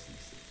we ask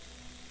these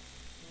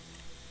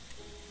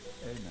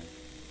things. Amen.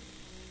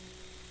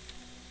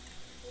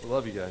 We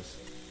love you guys.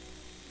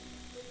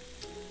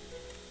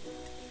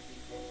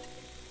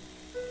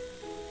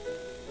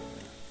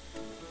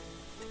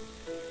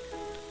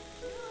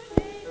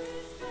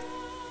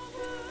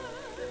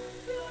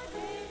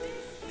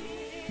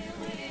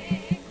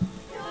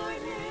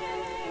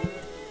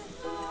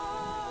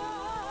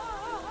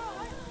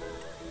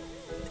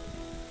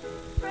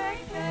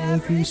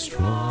 Every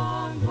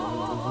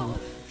stronghold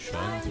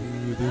shine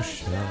through the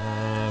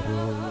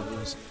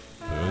shadows,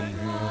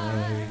 burn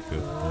like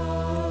a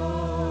fire.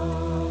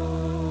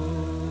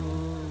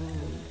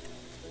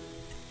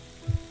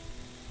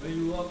 May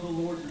you love the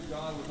Lord your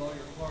God with all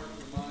your heart,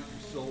 your mind,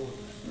 your soul, and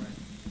your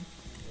strength.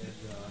 And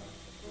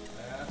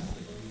I ask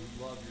that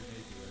you love your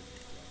neighbor as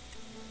yourself.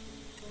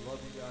 I love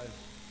you guys.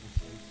 We'll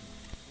see you soon.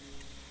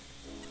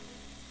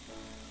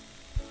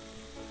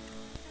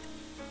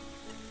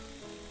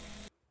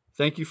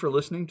 Thank you for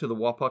listening to the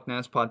Wapak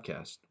Nas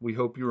podcast. We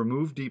hope you are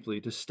moved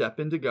deeply to step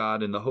into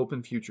God and the hope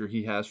and future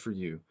he has for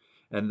you,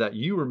 and that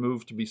you are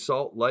moved to be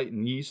salt, light,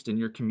 and yeast in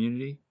your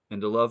community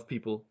and to love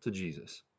people to Jesus.